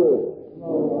ဟုတ်ပြီမှ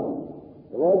န်ပါ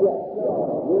ဘောကြ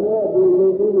ဒီလိုဒီလူ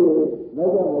ကြီးတွေမ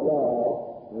ကြောက်မတော့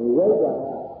ရောက်တာ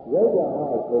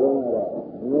ဆိုတော့လ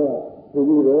ည်းသူ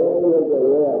ကြီးတွေရောက်ကြ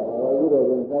ရပါဘူးတော့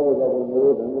ဒီသာဝတ္တဘုံ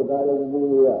မျိုးဓမ္မသားလေးမျိုး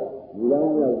ရဒီလော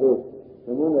င်းရောက်ကိုသ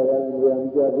မုဒ္ဒရာဉာဏ်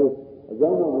ကြပြီးအကြော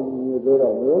င်းမှမမြင်သေး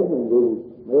တော့မလို့ရှင်သေးဘူး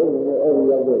မလို့ရှင်အဲ့ဒီ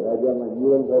ရောက်တဲ့အခါကျမှညီ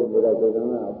လုံးပေါက်ပြီးတော့ဒေသ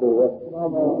နာအပေါ်ပဲမှန်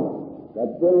ပါဒါ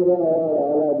တုံးကြရ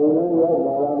တာဒီလိုရောက်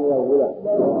ပါလားမရောက်ဘူးလား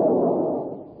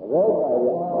ဘောပါရ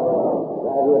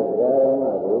ဒါပြန်ဓမ္မ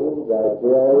ကိုဒါဆ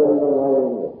ရာရုံးတော်ရဲ့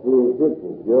ဒီဖြစ်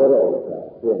ကိုပြောတဲ့ဥစ္စာ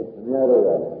ဖြင့်အများတော့က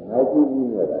နိုင်ကြည့်ပြီး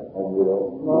နေတာအောင်ပြီးတော့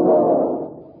မှန်ပါ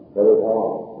ဘယ်လိုကောင်း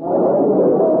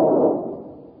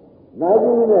နိုင်ကြ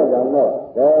ည့်နေတဲ့ကောင်တော့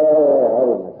ဟဲ့ဟော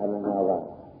ဒီမှာခန္ဓာ၅ပါး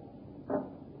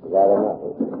ဒါရမ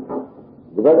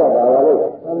ဒီဘက်ကဘာလာလို့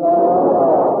ခန္ဓာ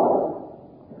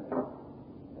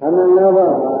၅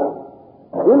ပါးမှာ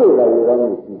ဒီလိုပဲရော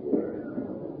င်းရှိတယ်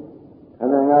ခန္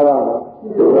ဓာ၅ပါးမှာ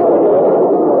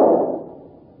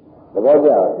သဘောကျ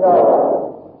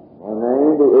နိုင်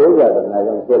ဒီဥစ္စာတဏှာ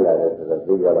ကြောင့်ဖြစ်လာတယ်ဆိုတော့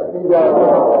သိကြပါဘူး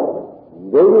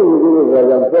ဒိဋ္ဌိဝိသုဒ္ဓ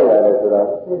ကြောင့်ဖြစ်လာတယ်ဆိုတော့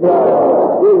သိကြ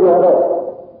ပါ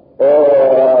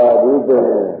ဘူး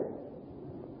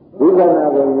ဒီကနာ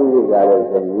ဘုံကြီးကလည်း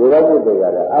ဆိုရေရမှုတွေက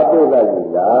လည်းအပိဓာ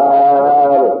ကြီး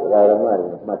လားလို့ဓမ္မ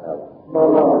တွေမှတ်ထားပါမှန်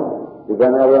ပါဒီက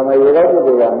နာဘုံမှာရေရမှု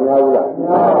တွေကများဘူးလား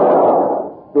များပါ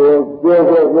ဘူးကျေ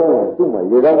ကျေကျေသူ့မှာ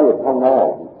ရေရမှုထောင်ထားရတ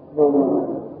ယ်မှန်ပါ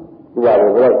ဒီပါလေ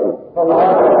ဘယ်လိုရှိမှန်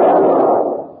ပါ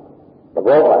သ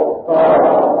ဘောပါ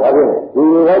ဒါဖြင့်ဒီ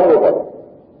ရေရမှု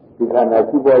ဒီခန္ဓာ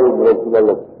ရှိပေါ်လို့မလို့ရှိ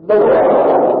လို့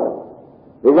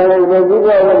ဒီကနေ့ဒီကြည့်ရ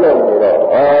လို့နေတော့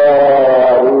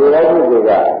ဒီရောဂိတွေက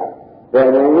တဏှာ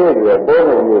ကြီးတွေပေါ်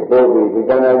နေပြီးပေါ်ပြီးဒီ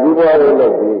ကနေ့ကြီးပွားလို့လု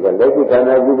ပ်ပြီးကလက်ရှိက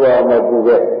နေ့ကြီးပွားမှပြု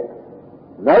ခဲ့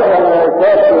နောက်ခါမှာဆ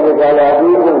က်ပြီးကြလာ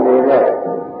ပြီးနေနဲ့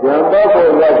ဉာဏ်တော့ကို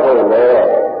ရောက်ဖို့လေ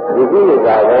ဒီကြည့်ရ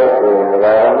တာပဲဆိုရင်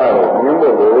ဒါရမှလို့မြင်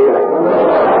ဖို့လိုလေဟုတ်ပြီ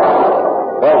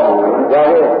ဒါ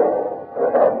နဲ့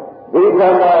ဒီက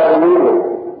နေ့ကြီးကို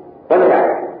ဘယ်နဲ့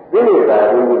ဒီလိုသာ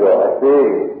ပြီးတော့အသေး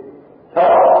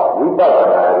ဝိပဿ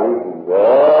နာရေးပြီး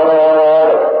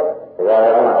တော့တရား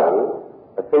ရမှာကို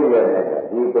အသိဉာဏ်နဲ့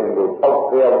ဒီပင်ကို၆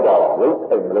ပြောင်းတော့လုံး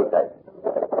ထိုင်မလုပ်တိုင်း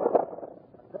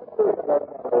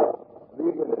ဒီ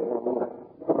ကနေ့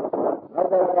နောက်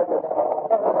တော့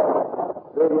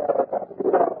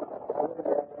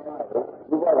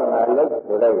ဝိပဿနာလုပ်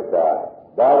ဆိုလိုက်တာ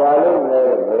ဒါပါလို့လ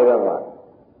ည်းဘယ်တော့မှ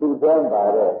သူ့တန်းပါ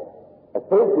တဲ့အ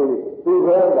သိစိတ်သူ့တ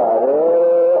န်းပါတဲ့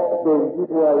အသိကြီး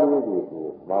ပွားရေးတွေကို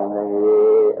မောင်နေ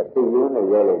အသိရင်းနဲ့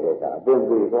ရဲလိုက်တဲ့အခါအသိ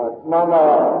ပြီးတော့မှန်ပါ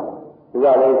ဒီက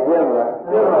လည်းရှင်းမလား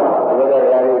ရှင်းပါဘူးဒါလည်း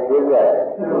ရာကြီးရှင်းကြတယ်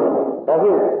ဒါဖြ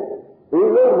င့်ဒီ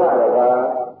လိုမှလည်း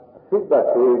သုတ္တ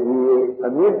သေးကြီးအ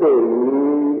မြင့်တေ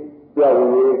ကြီးကြောက်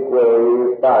ရေး၊ကွယ်ရေး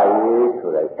၊ပါရေး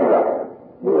ဆိုတဲ့ရှိတာ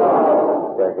မှန်ပါ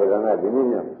ဒါကလည်းဒီနည်း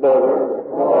နဲ့ပေါ်တယ်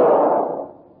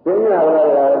ရှင်းရလား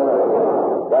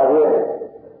ဒါဖြင့်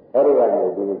အဲ့ဒီကနေ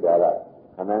ဒီကြတာ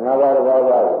ခန္ဓာ၅ပါးတစ်ပါး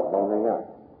ပါမောင်နေက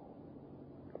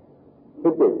ဖြ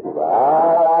စ်ဖြစ်ရှိပါ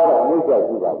တော့မိစ္ဆာ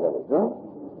ရှိပါပဲလို့နော်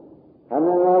ခန္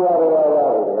ဓာ၅ပါးတစ်ပါးပါ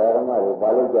ကိုဓမ္မတွေပါ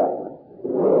လို့ကြတယ်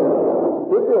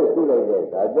ဖြစ်ဖြစ်ရှိလိုက်တဲ့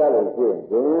ဒါကြလို့ရှိရင်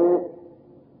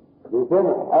ဒီထဲ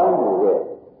မှာအောင်းနေတဲ့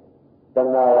တ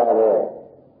ဏှာရတဲ့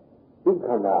ဒုက္ခ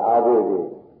နာအားဖြင့်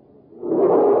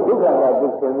ဒုက္ခနာဒု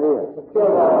က္ခနဲ့ဖြစ်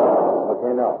ပါမခ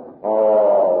င်တော့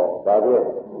ဒါဖြင့်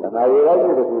တဏှာရ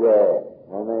တဲ့တခုတဲ့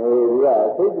မောင်မေကြီးကအ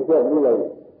စိတ်တစ်ချက်ပြီးလိုက်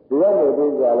ဒီကနေ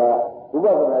ပြီးကြလားဥပ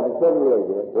ဒနာတစ်ချက်ပြီးလိုက်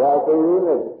တယ်ဒါအသိရင်း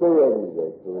နဲ့သိရနေတယ်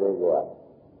ဆိုတော့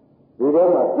ဒီထဲ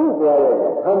မှာသူ့သွားရဲ့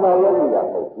ခန္ဓာရနေတာမ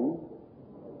ဟုတ်ဘူး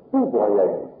သူ့သွားရဲ့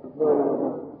တ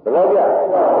ကယ်ကြ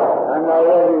ခန္ဓာရ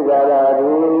နေတာလားဒီ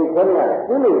ခဏ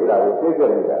သိနေတာကိုသိကြ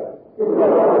နေတာခ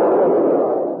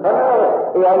န္ဓာ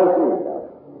တရားလို့ရှိနေတာ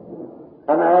ခ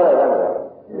န္ဓာရတာ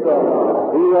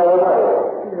ဒီရောက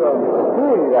ရှိ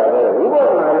နေတာလေဝိပ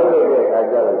ဿနာလုပ်တဲ့အခါ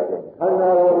ကျတော့ခန္ဓာ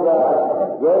ရော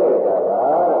ကရဲရတာပါ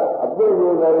အပိဓိ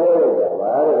ကရဲရတာ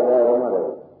ပါ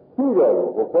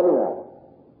ကိုခေါ်နေတာ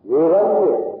ရေရောင်း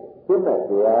ရဲ့သိမဲ့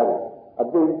တရားတွေအ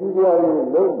ပင်ကြီးပွားရေး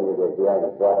လုပ်နေတဲ့တရားတွေ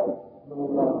သွားရှိ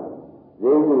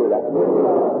ရေးကြည့်လားဒါ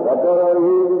တော်တော်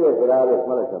ရေးကြည့်တဲ့တရားတွေ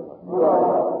မှတ်လိုက်စမ်းပါမ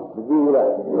ကြည့်ဘူးလား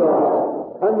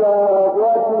ခန္ဓာ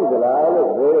သွားရှိသလားလို့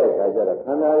ပြောတဲ့အခါကျတော့ခ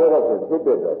န္ဓာရဲ့တော့ဖြစ်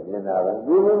တဲ့တော့မြင်တာပဲ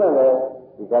ဒီလိုနဲ့လည်း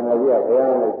ဒီခန္ဓာကြီးကဘယ်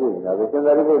အောင်လဲရှိနေတာပဲစင်္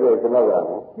သာရိပုတ္တရာကျွန်တော်ကနော်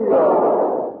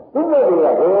ဒီလိုတွေ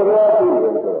ကဘယ်လိုရှိလဲ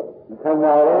ဆိုတော့ဒီခန္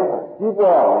ဓာရဲ့ကြီး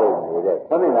ပွားအောင်လုပ်နေတဲ့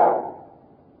ခန္ဓာက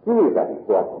ကိလေသာတွေ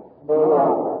သွားတယ်ဘ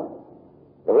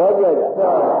ယ်လိုကြလဲ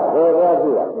ဘယ်လို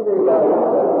ရှိတာ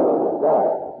ဒါ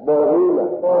ပေါ်ပြီးလား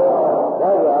ဒါ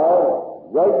ကြောင့်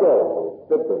ရိုက်တော့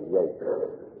တက်တက်ရိုက်တယ်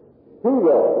ဒီ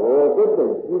တော့တက်တ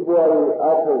က်ကြီးပွားရေး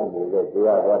အားထုတ်နေတဲ့တ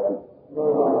ရားတော်ရှိ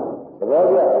ဘယ်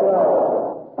လိုကြ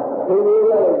ဒီလို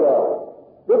လည်းကြောက်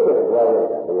တက်တက်ရိုက်ရ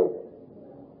တယ်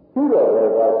ဒီတော့လ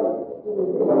ည်းသွားရှိ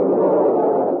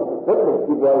တက်တက်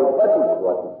ကြီးပွားရေးပတ်ပြီး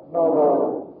သွားရှိ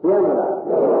ပြန်မလား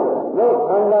တော့ခ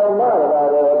န္ဓာမှာ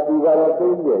တော့ဒီကလည်းသိ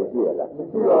ကြည့်ရလားမ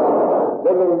ရှိပါဘူးဒါ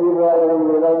ပေမဲ့ဒီဘဝရဲ့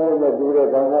ဒီလိုနဲ့ဒီတဲ့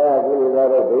ခန္ဓာရကိလေသာ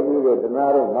တော့ဒိဋ္ဌိတို့တဏှာ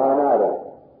တို့မာနတို့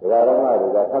ဒါရမတွေ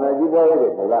ကခန္ဓာကြီးပွားရ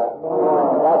တဲ့ခလား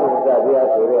သာဝိတ္တတရား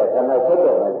ဆိုတဲ့ခန္ဓာဆက်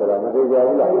တော့မယ်ဆိုတော့မသိကြ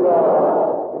ဘူးလား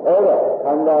အဲ့ဒါခ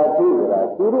န္ဓာရှိတာ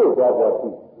သူတို့ကြောက်တော့ရှိ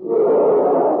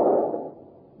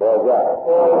ပေါ်ကြ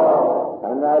ခ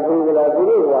န္ဓာရှိတာသူ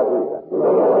တို့ကြောက်ရှိတာ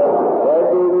ဘယ်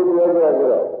ဒီလိုပြောကြဆို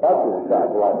တော့သတ္တိစ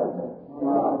သွားတယ်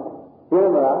ရှ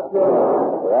င်းမလားဒါ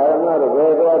ရမတို့ဘ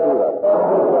ယ်သွားရှိတာ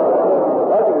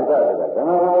သတ္တိစဆိုတာဓမ္မ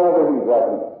ဘာဝတိသွား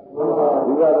ရှိ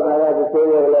ဒီကသနာရတစ်သေး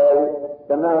ရလေ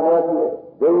တဏှာဟောရှိ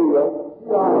ဒိဋ္ဌိရော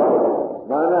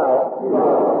မာနရော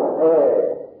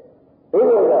ဒီ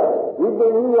လိုကဒီပ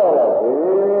င်ကြီးရတော့ဘ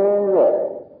င်းတဲ့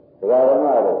ဒကာရမ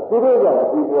တို့သူတို့ကြောင့်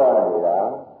ပြီးပွားနေတာ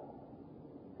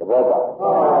သဘောပေါက်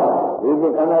ဒီ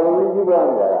ခန္ဓာကိုယ်ကြီးပွား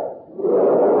နေတာ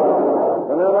ခ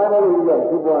န္ဓာဘာနဲ့ကြီးကြောင့်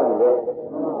ပြီးပွားနေတယ်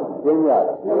ရှင်းရတယ်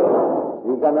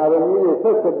ဒီခန္ဓာကိုယ်ကြီးဆ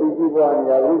က်ဆက်ပြီးပြီးပွားနေ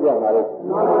တာဥစ္စာမှာလို့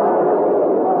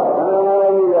ခန္ဓာ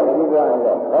ကြီးကြောင့်ပြီးပွားနေ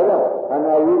တာဒါကြောင့်ခန္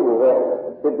ဓာကြီးကိုပဲ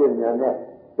စစ်တဲ့ဉာဏ်နဲ့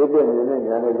စစ်တဲ့ဉာဏ်နဲ့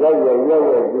ဉာဏ်နဲ့ရောက်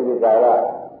ဒီဒီကာရ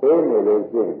သိနေလို့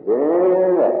ရှိရ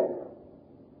င်တဲ့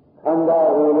ခန္ဓာ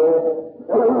ကိုယ်လေ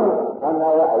ခန္ဓာ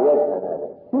ကအယက်ခန္ဓာလေ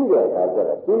ရှိတဲ့အခါကျ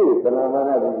တော့ဒီသနာမ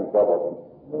နာပြီးသွားတော့တယ်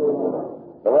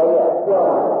တပည့်ရ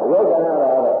အယက်ခန္ဓာ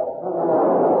ကတော့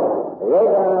အယက်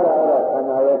ခန္ဓာကတော့ခန္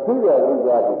ဓာရဲ့ရှိတဲ့ဥစ္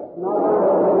စာတွေ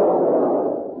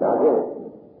ဒါဖြင့်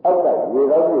အောက်ကရေ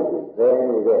ကောင်းကြီးသိ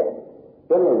နေတဲ့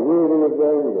ကျန်တဲ့ရေတွေကျဲ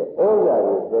နေတဲ့ဩဇာ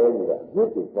တွေကျဲနေတာမြစ်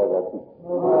တွေပေါ်ပေါ်ရှိ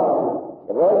သ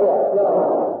ဘောကျ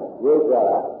ရုပ်က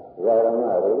ဝါရမ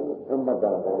တွေအမတ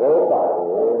န်သဘောပါ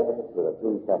တယ်ဆိုတော့သိ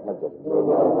ချမှတ်တယ်ဘု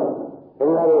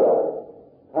ရားတို့က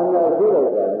ခန္ဓာရှိလို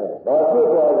က်တာနဲ့ဘာဖြစ်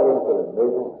သွားလဲဆိုတော့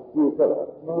မေးဖို့ကြည့်ဆက်တယ်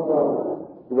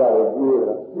ဒီကလည်းကြည့်ရ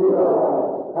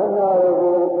ခန္ဓာ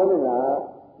ကိုခန္ဓာ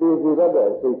သိစီတတ်တဲ့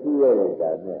စိတ်ရှိရတဲ့တာ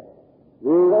နဲ့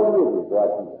ရေကောင်းကြီးကိုသွား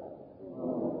ကြည့်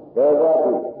ဘယ်သွားကြ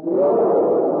ည့်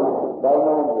တောင်း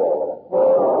ပေါ်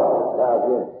ဒါဖြ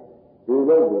င့်ဒီ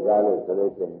လိုဒီကားလို့ဆို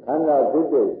လို့ရှိရင်ခန္ဓာဖြစ်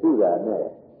တဲ့ရှိတာနဲ့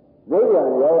နိဗ္ဗာန်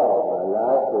ရောက်အောင်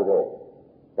လားဆိုတဲ့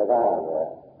စကားက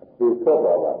အဖြေထွက်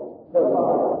သွားပါဘူး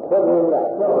ဆက်ပြီးလား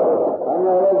ခန္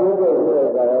ဓာရဲ့ဖြစ်တဲ့ရှိတဲ့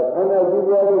ကားခန္ဓာကြည့်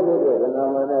ရတဲ့ဖြစ်တဲ့သနာ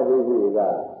မနာဒိဋ္ဌိက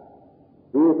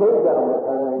ဒီစိတ်ကံခ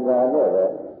န္ဓာနဲ့ပဲ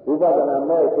ဝိပဿနာ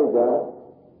မဲ့စိတ်ကံ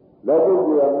လောကုတ္တ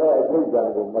ရာမဲ့စိတ်ကံ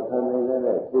ကိုမခံနိုင်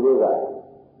တဲ့သူတို့က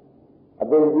အ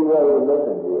ပင်ကြီးဝါရေးလုပ်တ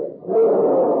ယ်ကြီး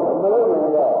မလို့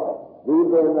တော့ဒီ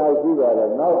ပင်သာရှိတာလ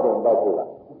ည်းနောက်ပြန်ပတ်ဖို့လား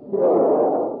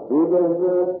ဒီပင်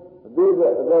ကြီးအသေးက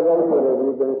အသက်ကောင်းတွေဒီ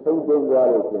ပင်ဆုံးကျုံသွား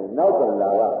လို့ရှိရင်နောက်ပြန်လာ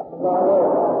တာ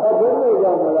အခုလို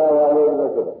ကြောင့်မလာပါလို့ဆို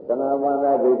တော့သနာမ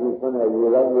နာဒိဋ္ဌိဆွနဲ့ရေ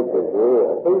ကောင်းရဲ့ကို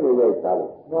အသိဉာဏ်ရိုက်စား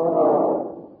လို့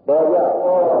ပေါ်ကြ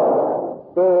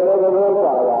သေရကလေး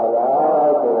ပါလာ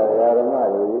လားဆိုတော့ဓမ္မ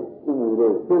တွေသူ့လူတွေ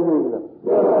သိနေတ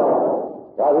ယ်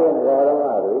ဒါဖြင့်ဓမ္မ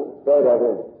တွေတဲ့တ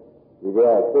ယ်ဒီက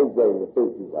စိတ်ကြိုက်စိတ်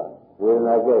ရှိပါဝေဒ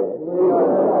နာကြိုက်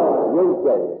ရုပ်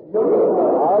ကြိုက်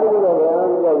အားလုံးတော့ဘယ်လို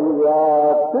လဲဒီက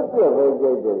ဖြစ်ပြပဲ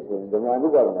ကြိုက်တယ်ဆိုရင်ဓမ္မနု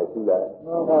ပါဒနာရှိရတယ်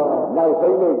နောက်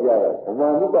ဆုံးလို့ကြတော့ဓမ္မ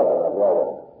နုပါဒနာပြောတယ်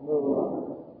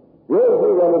ရုပ်ရှိ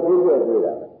တယ်လို့ပြည့်ပြည့်ပြ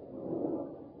တာ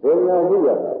ဝေဒနာရှိတ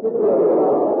ယ်သိ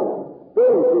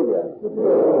ရှိတယ်ဖြစ်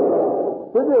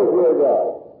ပြပြတော့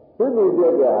ဖြစ်ပြ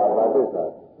ပြတာဘာသစ္စာ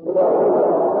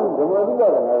ဓမ္မနုပါ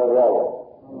ဒနာပြော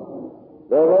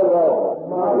တယ်ဘယ်လိုလဲဓမ္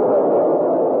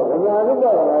မနု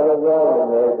ပါဒနာကိုပြော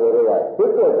တယ်ဆိုတော့ဖြစ်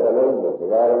တဲ့စလုံးကိုဒ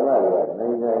ကာရမတွေကနို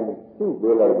င်နိုင်သိ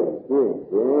ပေးလိုက်လို့ရှင်း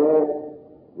ရင်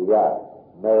ဒီက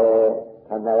မဲခ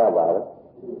န္ဓာကပါလား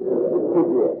ဖြစ်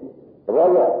ပြတပည့်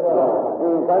က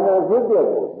ခန္ဓာဖြစ်ပြ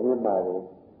ကိုမြင်ပါလေ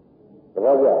တပ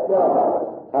ည့်က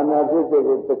ခန္ဓာဖြစ်ပြ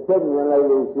ကိုတစ်ချက်မြင်လိုက်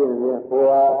လို့ရှင်းရင်ဟို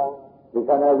ဟာ ဒီခ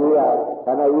န္ဓာကြီးကခ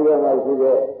န္ဓာကြီးထဲမှာရှိ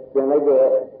တဲ့ကျင်လိုက်တဲ့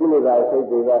ကိလေသာစိတ်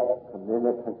တွေကနည်းန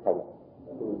ည်းခန့်ချောက်လိုက်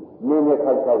နည်းနည်းခ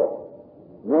န့်ချောက်လိုက်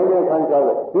နည်းနည်းခန့်ချောက်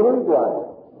လိုက်ဒီလိုကြွားတယ်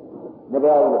မ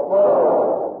တော်ဘူး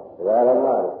ဒါရမ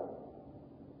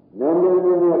နည်းန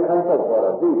ည်းခန့်ချောက်သွား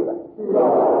တော့သိလား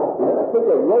အစိတ်က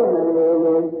ရောက်နေလေ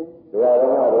ဒါရမ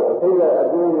တော့အစိတ်ကအ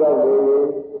ကျိုးရောက်လေ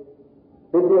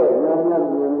ဒီပြည့်ညံ့ညံ့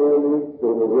မြင်လေဒီ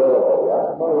လိုပြောတော့ဗျာ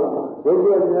ဒီပြ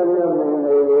ည့်ညံ့ညံ့မြင်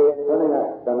လေခဏက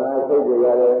သမားစိတ်တွေရ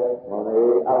တယ်မောင်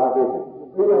လေးအားသိ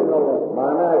ပြီးတော့မာ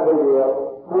နစိတ်တွေရော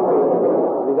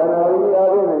ဒီကနာဝိအား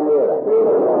သိနေလေလားဒိ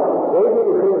ဋ္ဌိ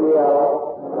စိတ်တွေရော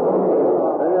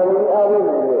အနာဝိအားသိ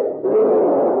နေလေ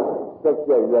စက်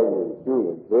ကြရိုက်နေကျူး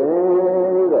တယ်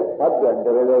တဲ့သဗ္ဗံတ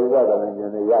ရလေဝဒနာဉာ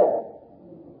ဏ်နဲ့ရိုက်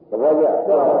သဘော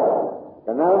ကျသ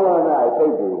နာမာနစိ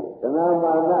တ်တွေသနာ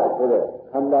မာနဆိုတဲ့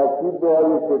ခန္ဓာကြီးပွား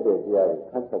ရေးဖြစ်တဲ့တရားတွေ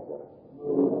ခန့်ချက်ပေါ်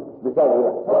မကြောက်ဘူး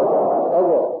လားဟုတ်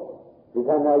တော့ဒီခ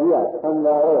န္ဓာကြီးကခန္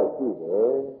ဓာတော့ရှိတယ်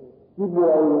ကြီးပွား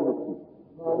ရေးမရှိ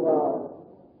သဘော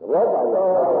ပါလား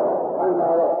ခန္ဓာ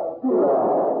တော့ရှိတာ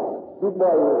ကြီး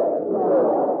ပွားရေးကသ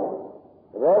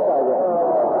ဘောပါလား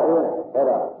အဲ့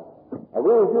ဒါအ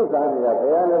ခုရှိတာနေရဘ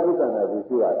ယ်နဲ့ပြုတာလဲ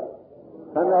ရှိရတယ်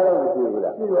ခန္ဓာတော့မရှိဘူး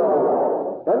လားရှိပါဘူး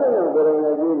ဒါနဲ့ကြောင့်ကိုယ်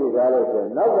တော်ကြီးကြီးကားလို့ဆို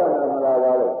နောက်ကနာမလာ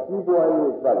ပါလို့ကြီးပွား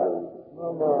ရေးပတ်လို့မှ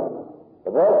န်ပါသ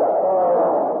ဘောပါ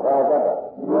ဒါတတ်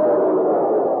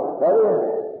ဒါရင်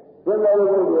သင်္သာရိ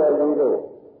ပုတ္တရာကြီးတို့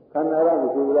ခန္ဓာရမ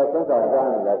ရှိဘူးလားသစ္စာကြား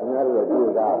နေတာခင်ဗျားတို့တွေ့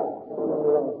တာ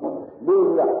ဒီ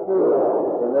လားသ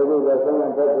င်္သာရိပုတ္တရာဆန်း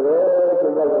တဲ့တည်းသ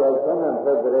င်္သာရိပုတ္တရာဆန်း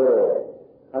တဲ့တည်း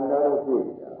ခန္ဓာရရှိ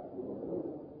တာ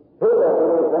ဘုရားကို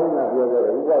ဆန်းတဲ့ပြောတဲ့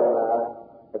ဥပဒနာ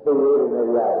အသိရည်နဲ့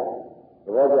ရတယ်သ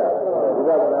ဘောကျဥပ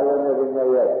ဒနာလည်းနဲ့နေ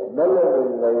ရမလည်း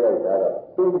နေရတာတော့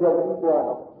သိကြပြီးသွား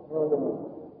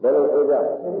ဘယ်လိုဆိုကြ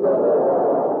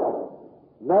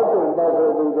နောက်တော့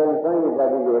တော့ဒီကံဆိုင်ရပါ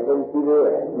သေးတယ်သိရှိသေး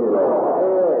ရဲ့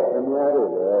အများတို့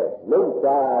လည်းလုံ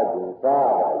စားကြစား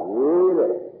တာရေး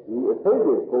တဲ့ဒီအသိ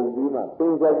တွေကုန်ပြီးမှသိ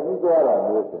ကြပြီးသွားတာ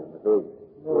မျိုးဆိုမသိဘူး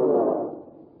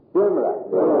သိမလား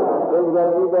သိကြ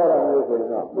ပြီးသွားတာမျိုးဆို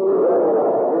တော့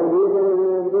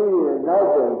ဒီနောက်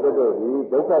ဆုံးဖြစ်တော့ဒီ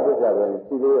ဒုက္ခသစ္စာပဲ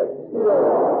ရှိသေးရဲ့ရှိပါ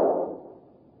ဘူး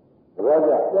ဘာ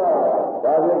ကြဒါဖြင့်ဓ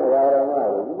မ္မရမဥ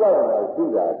ပဒနာရှိ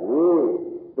တာဒီ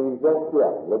သင်္ကြန်ပြ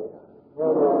လို့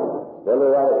ဘယ်လို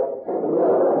ရလဲသ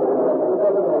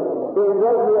င်္ကြ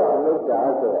န်ပြလို့တာ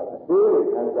ဆိုအသေး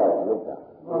ခံစားလို့တာ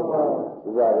ဥပဒေ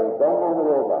တောင်းမှ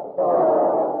လို့ပါဒါ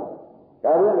ဖြ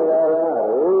င့်ဓမ္မရမ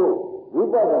ဝိ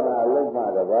ပဿနာလုံးမှ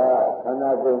တပါးခန္ဓာ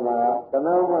ကိုယ်မှာတ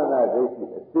ဏှာမာနဒိဋ္ဌိ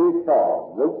အသေးချောင်း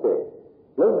လုပ်တဲ့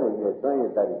လုပ်နေတဲ့စွမ်းရ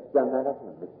ည်တည်းကြံတာတော့မ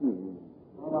ရှိဘူး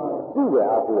သူ့ပဲ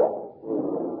အဖို့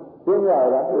သိကြလား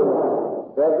ဒါ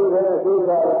သူလည်းသိ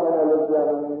တာလည်းလုပ်ကြတယ်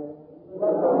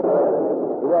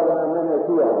ဝိပဿနာနဲ့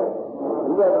ရှိရတယ်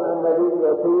ဝိပဿနာနဲ့ဒီအ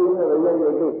သေးနဲ့ရရ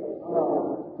သိ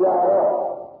ကြာတော့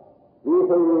ဒီ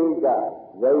သိက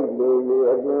ရိုက်လေလေ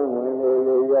အတွင်းဝင်လေ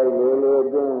လေရိုက်လေလေအ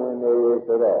တွင်းဝင်လေ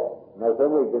ဆိုတော့နောက်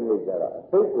ဆုံးမိတ်ကနေကြတော့အ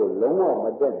သိကိုလုံးဝမ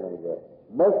တက်နိုင်တဲ့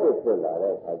မက်ဆေ့ဖြစ်လာ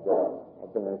တဲ့အခါကျတော့အ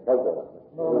တမန်ဆောက်တော့တာ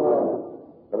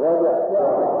သဘောကျ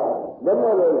လက်မ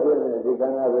လို့ဆိုရင်ဒီကံ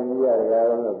ကဘယ်ကြီးရကြ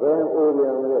တော့ဘယ်အိုးပြ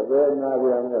န်လဲဘယ်နာပြ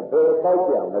န်လဲဘယ်ပေါက်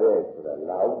ပြန်မလဲဆိုတာ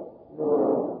လောက်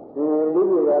ဒီလူ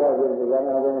တွေကတော့ဒီကံက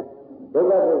ဘယ်ဒုက္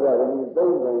ခဒုက္ခကို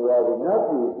သုံးပုံရပြီးနောက်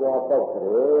ပြီးပွားပေါက်တယ်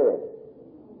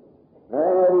အဲ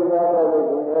ဒီကတော့ဒီ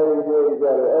အဲဒီကြ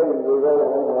တယ်အဲဒီလိုပဲ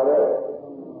ဟောပါလေ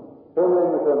ဘုန်း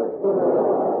ကြီးဆိုတယ်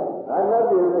အနာ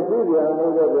တိမရှိပြန်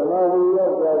လို့ဓမ္မဝိရော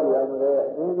က်ကြပြန်တယ်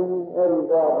အင်းဒီအဲဒီ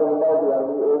တော့ဘုရားပြန်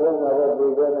ပြီးအိုးဝင်လာတဲ့ဒီ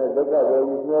ကနေ့ဒုက္ခတွေ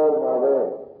ညှောမှာပဲ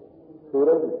ဆိုရတ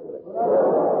ယ်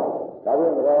ဒါပြ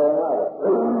န်ကြရမှာ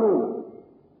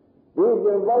ဒီကျ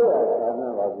င်ပေါ့ရဌာန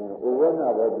ပါပြန်အိုးဝင်လာ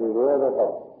တဲ့ဒီရော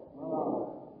တော့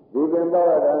ဒီကျင်ပေါ့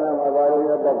ရဌာနမှာပါရရ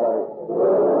တတ်ပါလေ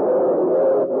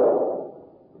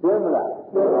သိမလား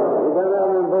ဒီကနေ့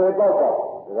ဘယ်တော့တော့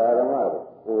ဒါဓမ္မ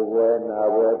ကိုယ်ဝဲနာ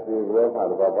ဝဲပြေဝဲမှာ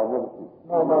တော့ဘာမှမရှိ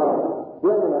မှန်ပါ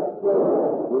သိမလား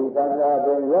ဒီကံကပ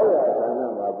င်ရောက်ရဌာန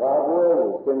မှာဘာဝဲကို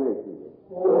ရှင်းနေရှိတယ်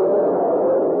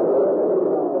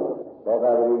ဘောဂ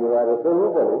ရီကလည်းသိ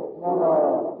လို့ပေါ့လေမှန်ပါ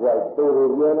ရိုက်တူရ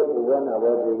ပြောလို့ဥပနာ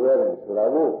ဝဲပြေဝဲတယ်ဆိုတာ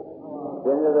ကိုသ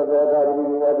င်္ကြန်ဘောဂရီ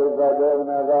ကဒုက္ခဒေ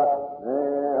နာက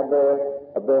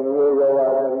အပေမျိုးရောရ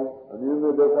တယ်အမျိုး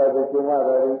မျိုးဒုက္ခတွေရှင်းရ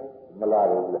တယ်မလား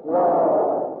ဘူးလား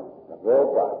ဘော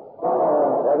ပါ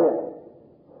ဒါဖြင့်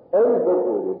အဲ့ဒီပုဂ္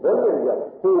ဂိုလ်တွေဘယ်လိုရ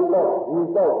သူတော့ဒီ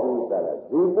တော့ဒီတာလဲ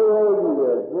ဒီပေါ်ကြီး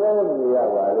ရဲ့ကျွမ်းနေရ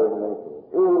ပါလို့လို့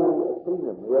အိုးအသိ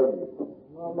နဲ့မရဘူး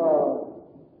မှန်ပါ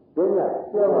သိလား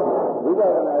ပြောပါဝိပ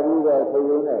ဿနာကြီးကသိ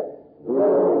ရုံနဲ့ဒီလို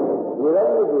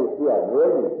မျိုးရှိရမရ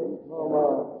ဘူးမှန်ပါ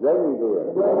ရည်ရည်တွေ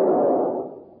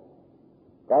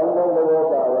ကောင်းကောင်းဘော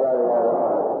ပါလာတယ်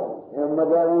မ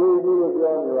တန်ရေးကြီး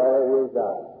ပြောနေပါရဲ့ဥစ္စာ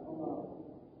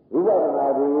ဝိပဿနာ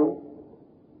ဒီ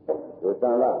ဝိ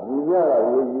သံလာမြင်ရတာ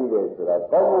ရေးကြီးတယ်ဆိုတာ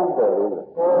ကောင်းကောင်းပေါ်လို့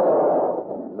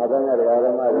မတန်ရတဲ့ဓ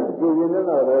မ္မကြီးကြည်ရင်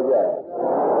တော့တော့ကြ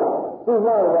သူ့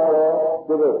မှာတော့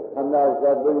သူတို့ခန္ဓာစ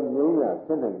ပ်သိငြိမ်းတာဖြ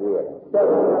စ်နေကြရဲ့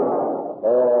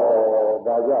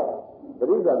ဒါကြောင့်ပ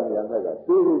ရိသမယမဲ့က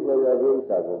သိရကြရတဲ့ဥစ္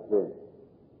စာကိုသိ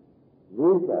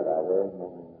ရေးကြတာပဲမှ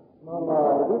န်ပါ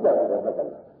ပရိသမယမဲ့က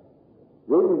လား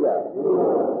ရေးကြ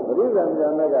ပရိသမယ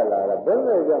မဲ့ကလာတာဘယ်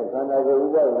နဲ့ကြောင့်ခန္ဓာကိုယ်ဥ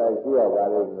ပဒနာရှိရပါ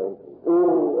လိမ့်လို့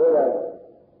အဲ့ဒါ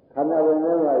ခန္ဓာဝင်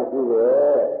ထဲမှာရှိတဲ့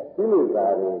သိလိကာ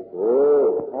တွေကို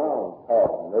ဟောင်းဟော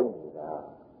င်းလုပ်နေတာ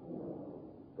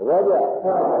တပည့်ကြ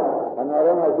ခန္ဓာ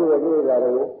ထဲမှာရှိတဲ့သိလိကာ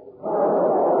တွေကို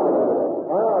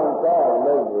ဟောင်းဟောင်း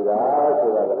လုပ်နေတာ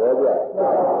ဆိုတာတပည့်ကြ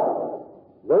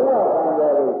လုံးဝခံရ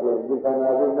လို့ရှိရင်ဒီခန္ဓာ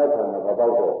ကိုယ်နဲ့ခန္ဓာမပေါ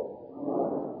က်တော့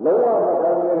လုံးဝမ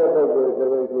ခံရတဲ့ပုဂ္ဂိုလ်ဆို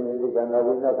လို့ရှိရင်ဒီခန္ဓာ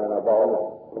ကိုယ်နဲ့ခန္ဓာပေါက်တော့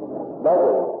တော့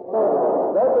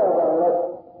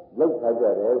လောက်ထားကြ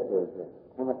တယ်ဆိုရင်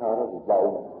ခန္ဓာကိုယ်ပေါက်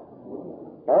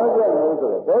ဘာကြောင့်လဲဆို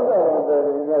တော့သောတာပန်တဲ့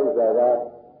ဉာဏ်ဥစ္စာက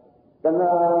တဏှာ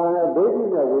နဲ့ဒိဋ္ဌိ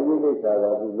နဲ့ဝိသိကိစ္စက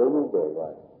ဒီလုံးလုံးပေါ်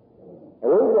သွားတယ်အ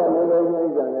ဝိဇ္ဇာနဲ့လည်းဉာဏ်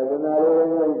ဉာဏ်နဲ့တဏှာလည်း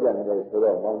ဉာဏ်ဉာဏ်နဲ့ဆို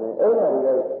တော့မောင်းနေအဲ့ဒါ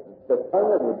တွေကသစ္စာ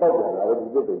နဲ့ပေါက်တယ်လားဒီ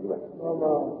စိတ်တွေကြီးပါမှန်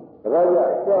ပါဒါကြ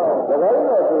ကြောက်ဒါကြ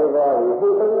တော့ဆိုတာကိုသိ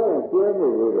သိချင်းကျင်းနေ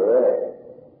သေးတယ်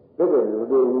စိတ်တွေလူ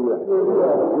တွေကြီးက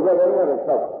ဒီကတိုင်းကတော့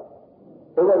ဆောက်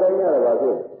ဘုရားတိုင်းကတော့ပါဖြ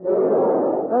စ်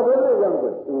အဲ့ဒါကြောင့်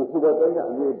ဘုရားတိုင်းက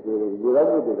အမြင့်တွေရေရော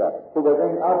မြင့်တွေကဘုရားတို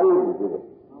င်းအားပေးနေတယ်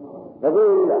မသိ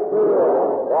ဘူးလား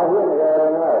ဒါဖြစ်နေကြ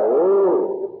တာဟို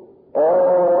သူ့အောင်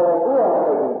လ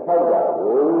ည်းဆောက်တာ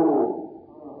ဟို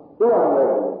သူ့အောင်လ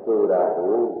ည်းဆိုတာ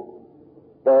ဟို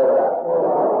ပေါ်တာ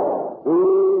ဒီ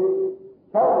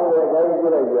ဆောက်တဲ့ဘိုင်းကြ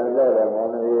ည့်လိုက်ရင်လည်းမောင်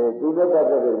လေးဒီဘက်က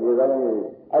တည်းကရေကောင်းကြီး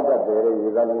အောက်ကတည်းကရေ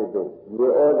ကောင်းကြီးတို့ရေ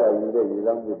ဩတာယူတဲ့ရေ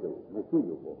ကောင်းကြီးတို့မရှိ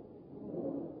ဘူးပေါ့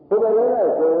ဘုရားလ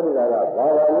ည်းဆိုနေတာကဘာ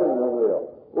သာလို့ပြောပြီးတော့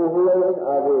ဘုရားလည်း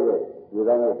အားပေးတဲ့ရေ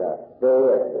ကောင်းကြီးကတဲ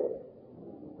ရဲ့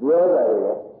ပြောတာ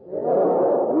ရော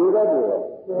ဒီကတည်းက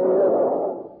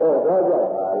ဒါကြောင့်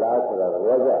ပါလားဆိုတာတော့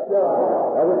ကြောက်ဒါ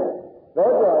ဖြင့်သော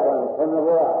တာပန်ခန္ဓာဘ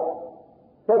ဝ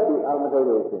ဆက်ပြီးအာမထုတ်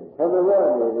လို့ရှိရင်ခန္ဓာဘဝ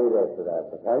နေသေးတယ်ဆိုတာ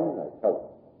တခိုင်းနဲ့ဆောက်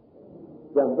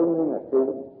ကြံသုံးနေတယ်ဆို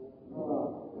ဟုတ်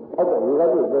တယ်ဒီက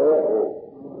တည်းကဟို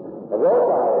သဘော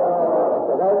ပါရတ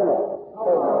ခိုင်းနဲ့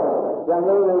ကြံ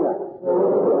သုံးနေတာ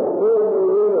ဒီလို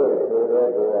လိုဆိုတော့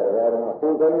ဒါက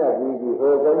ဟိုကောင်းရပြီးပြီး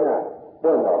ဟိုကောင်းရပွ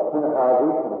င့်တော့ခန္ဓာ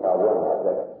ပြီးခန္ဓာဘဝမှာတ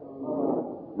က်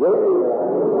ရုပ်ရည်က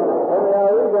ခန္ဓာ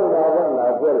ဝိပ္ပန္နာကလာ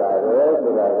ဖြစ်လာတယ်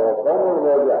ဆိုတာကိုကောင်းကောင်း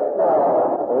ပြောကြ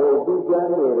ဟိုသူကျမ်း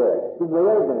နေတဲ့သူမ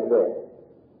ရောက်တဲ့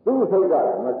သူ့စိတ်က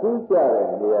မသိကြတဲ့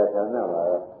နေရာဌာနမှာ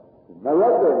မရော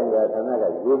က်တဲ့နေရာဌာနက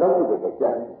ရေကောင်းမှုတွေ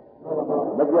ကြံ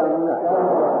မကြံဘူးလား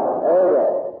အဲ့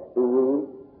တော့သူ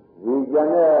ဒီကျန်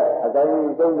တဲ့အတို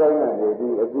င်းသုံးတိုင်းနဲ့ဒီ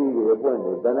အပြီးတွေပွင့်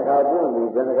နေဇဏခါပွင့်ပြီး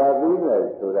ဇဏခါပြီးမယ်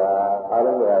ဆိုတာအား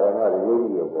လုံးကတော့ရေး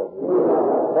ကြည့်ရပေါ့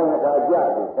ဇဏခါကြ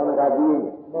ပြီဇဏခါပြီး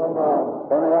ဇ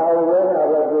ဏခါဝဲနာ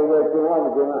ပဲပြေပဲကျင်မမ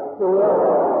ကျင်မ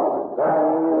ဒါ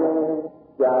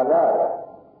ကြာတာ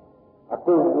အ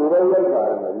ခုကိုယ်ရဲ့ရိုက်ပါ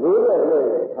တယ်လေးရဲ့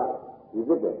ရဲ့ခါဒီ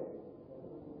ဖြစ်တယ်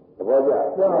သဘောကျ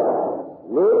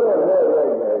လေးရဲ့ရဲ့ရို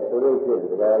က်မယ်ဆိုလို့ရှိရ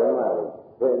င်ဒါကလည်း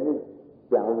ဘယ်နည်း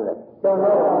ကြံအောင်လဲတောင်း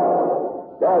တော့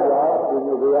ဒါကြောင့်ဒီ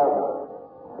လိုတရားမှာ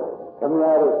ခင်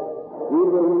ဗျားတို့ဒီ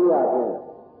လိုကြီးရခြင်း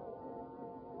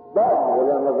ဒါက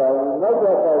လည်းမကောင်းဘူးနောက်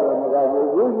တော့တော့မကောင်းဘူး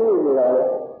ဝိသိနေတာလေ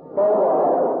ကောင်းပါ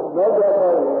နောက်တော့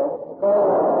တော့ကောင်း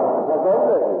ပါမကောင်း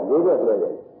တဲ့လေးတဲ့လေ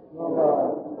မှန်ပါ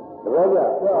တပည့်ကြ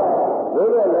လေး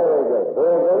တဲ့လေတဲ့ဘ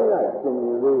ယ်ကောင်းကရှင်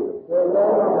နေသေးလဲ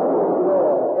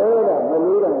အဲ့ဒါမ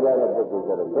လေးတန်ကြတဲ့ပုဂ္ဂိုလ်က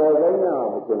လည်းဘယ်ကောင်း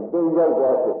ကမရှင်တင်ရောက်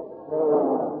သွားဖြစ်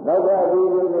နောက်ကဒီ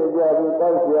လိုနေကြပြီးတော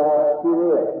က်ရှာရှိသေး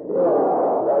တယ်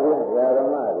ဒါဖြင့်ဓမ္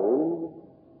မတွေ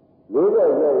လေးတဲ့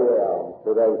ရဲ့ရအောင်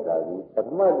ဆိုတဲ့ဥစ္စာကြီးပထ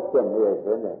မတစ်ချက်မြဲ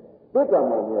ဆိုနေသစ္စာ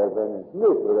မှမြဲဆိုနေနှိ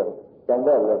မ့်ဆိုတော့တန်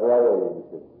တဲ့လက်သွားရည်မ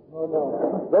ရှိဘူးဘု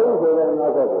ရားဆိုတဲ့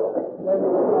ငါးဆက်ကို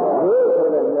လေးဆို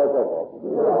တဲ့ငါးဆက်ကိုဒီ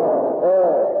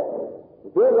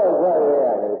ကစားရရ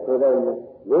တယ်ဆိုတော့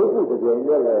လေးခုတစ်ကြိမ်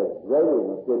နဲ့လည်းရည်ရည်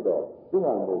ဖြစ်တော့သူ့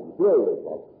ဟာမဟုတ်ဘူးပြည့်ရ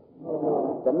ပေါ့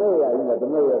ဓမ္မရည်နဲ့ဓ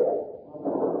မ္မရည်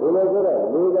ဒီလိုဆိုတော့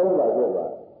လေးကောင်းပါဖြစ်ပါ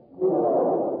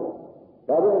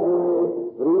ဒါပေမဲ့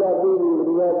ဒီရိယာပြီး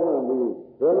ရိယာပြန်ပြီး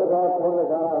ဘယ်လိုကခေါင်း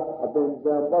က အပင်တ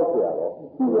န်ပေါက်ကြတော့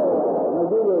မ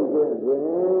ကြည့်လို့ချင်း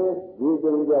ဒီကျ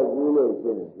င်းကြကြည့်လို့ချ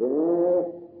င်း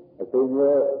အစိမ်း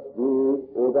ရဲ့ဒီ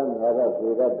ဩဒငါရသေ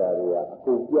ရတာတွေအ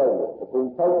ခုပြောက်လို့အခု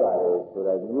ဆောက်တာလေဆို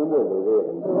တာညင်းလို့လေ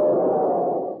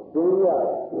သူရ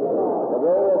သ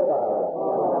ဘောပါ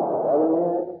ဒါနဲ့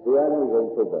တရားနည်းကို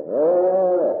ဖြစ်တယ်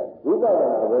ဝိပဿနာ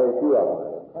ပဲရှိရပါမ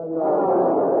ယ် ဘယ်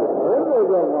လို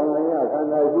ကြောင့်မောင်နိုင်ရခန္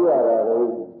ဓာရှိရတာလဲ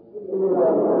ဒီ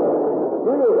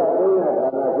လိုကသိရခ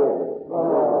န္ဓာဖြစ်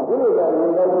ဒီလိုကဉာဏ်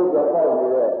တော်ကြောက်နေ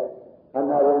တဲ့ခန္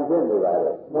ဓာဝင်ဖြစ်နေပါလေ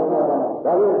ဒါဖြ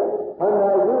င့်ခန္ဓာ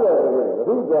ရှိရတဲ့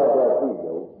ဘုရားတော်ရှိတ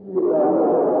ယ်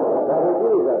ဒါပေ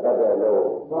မဲ့ဒီကတတ်တယ်လို့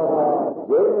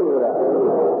ယုံကြည်ရတာ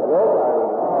ဘောပါလို့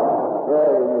အဲ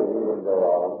ဒီလို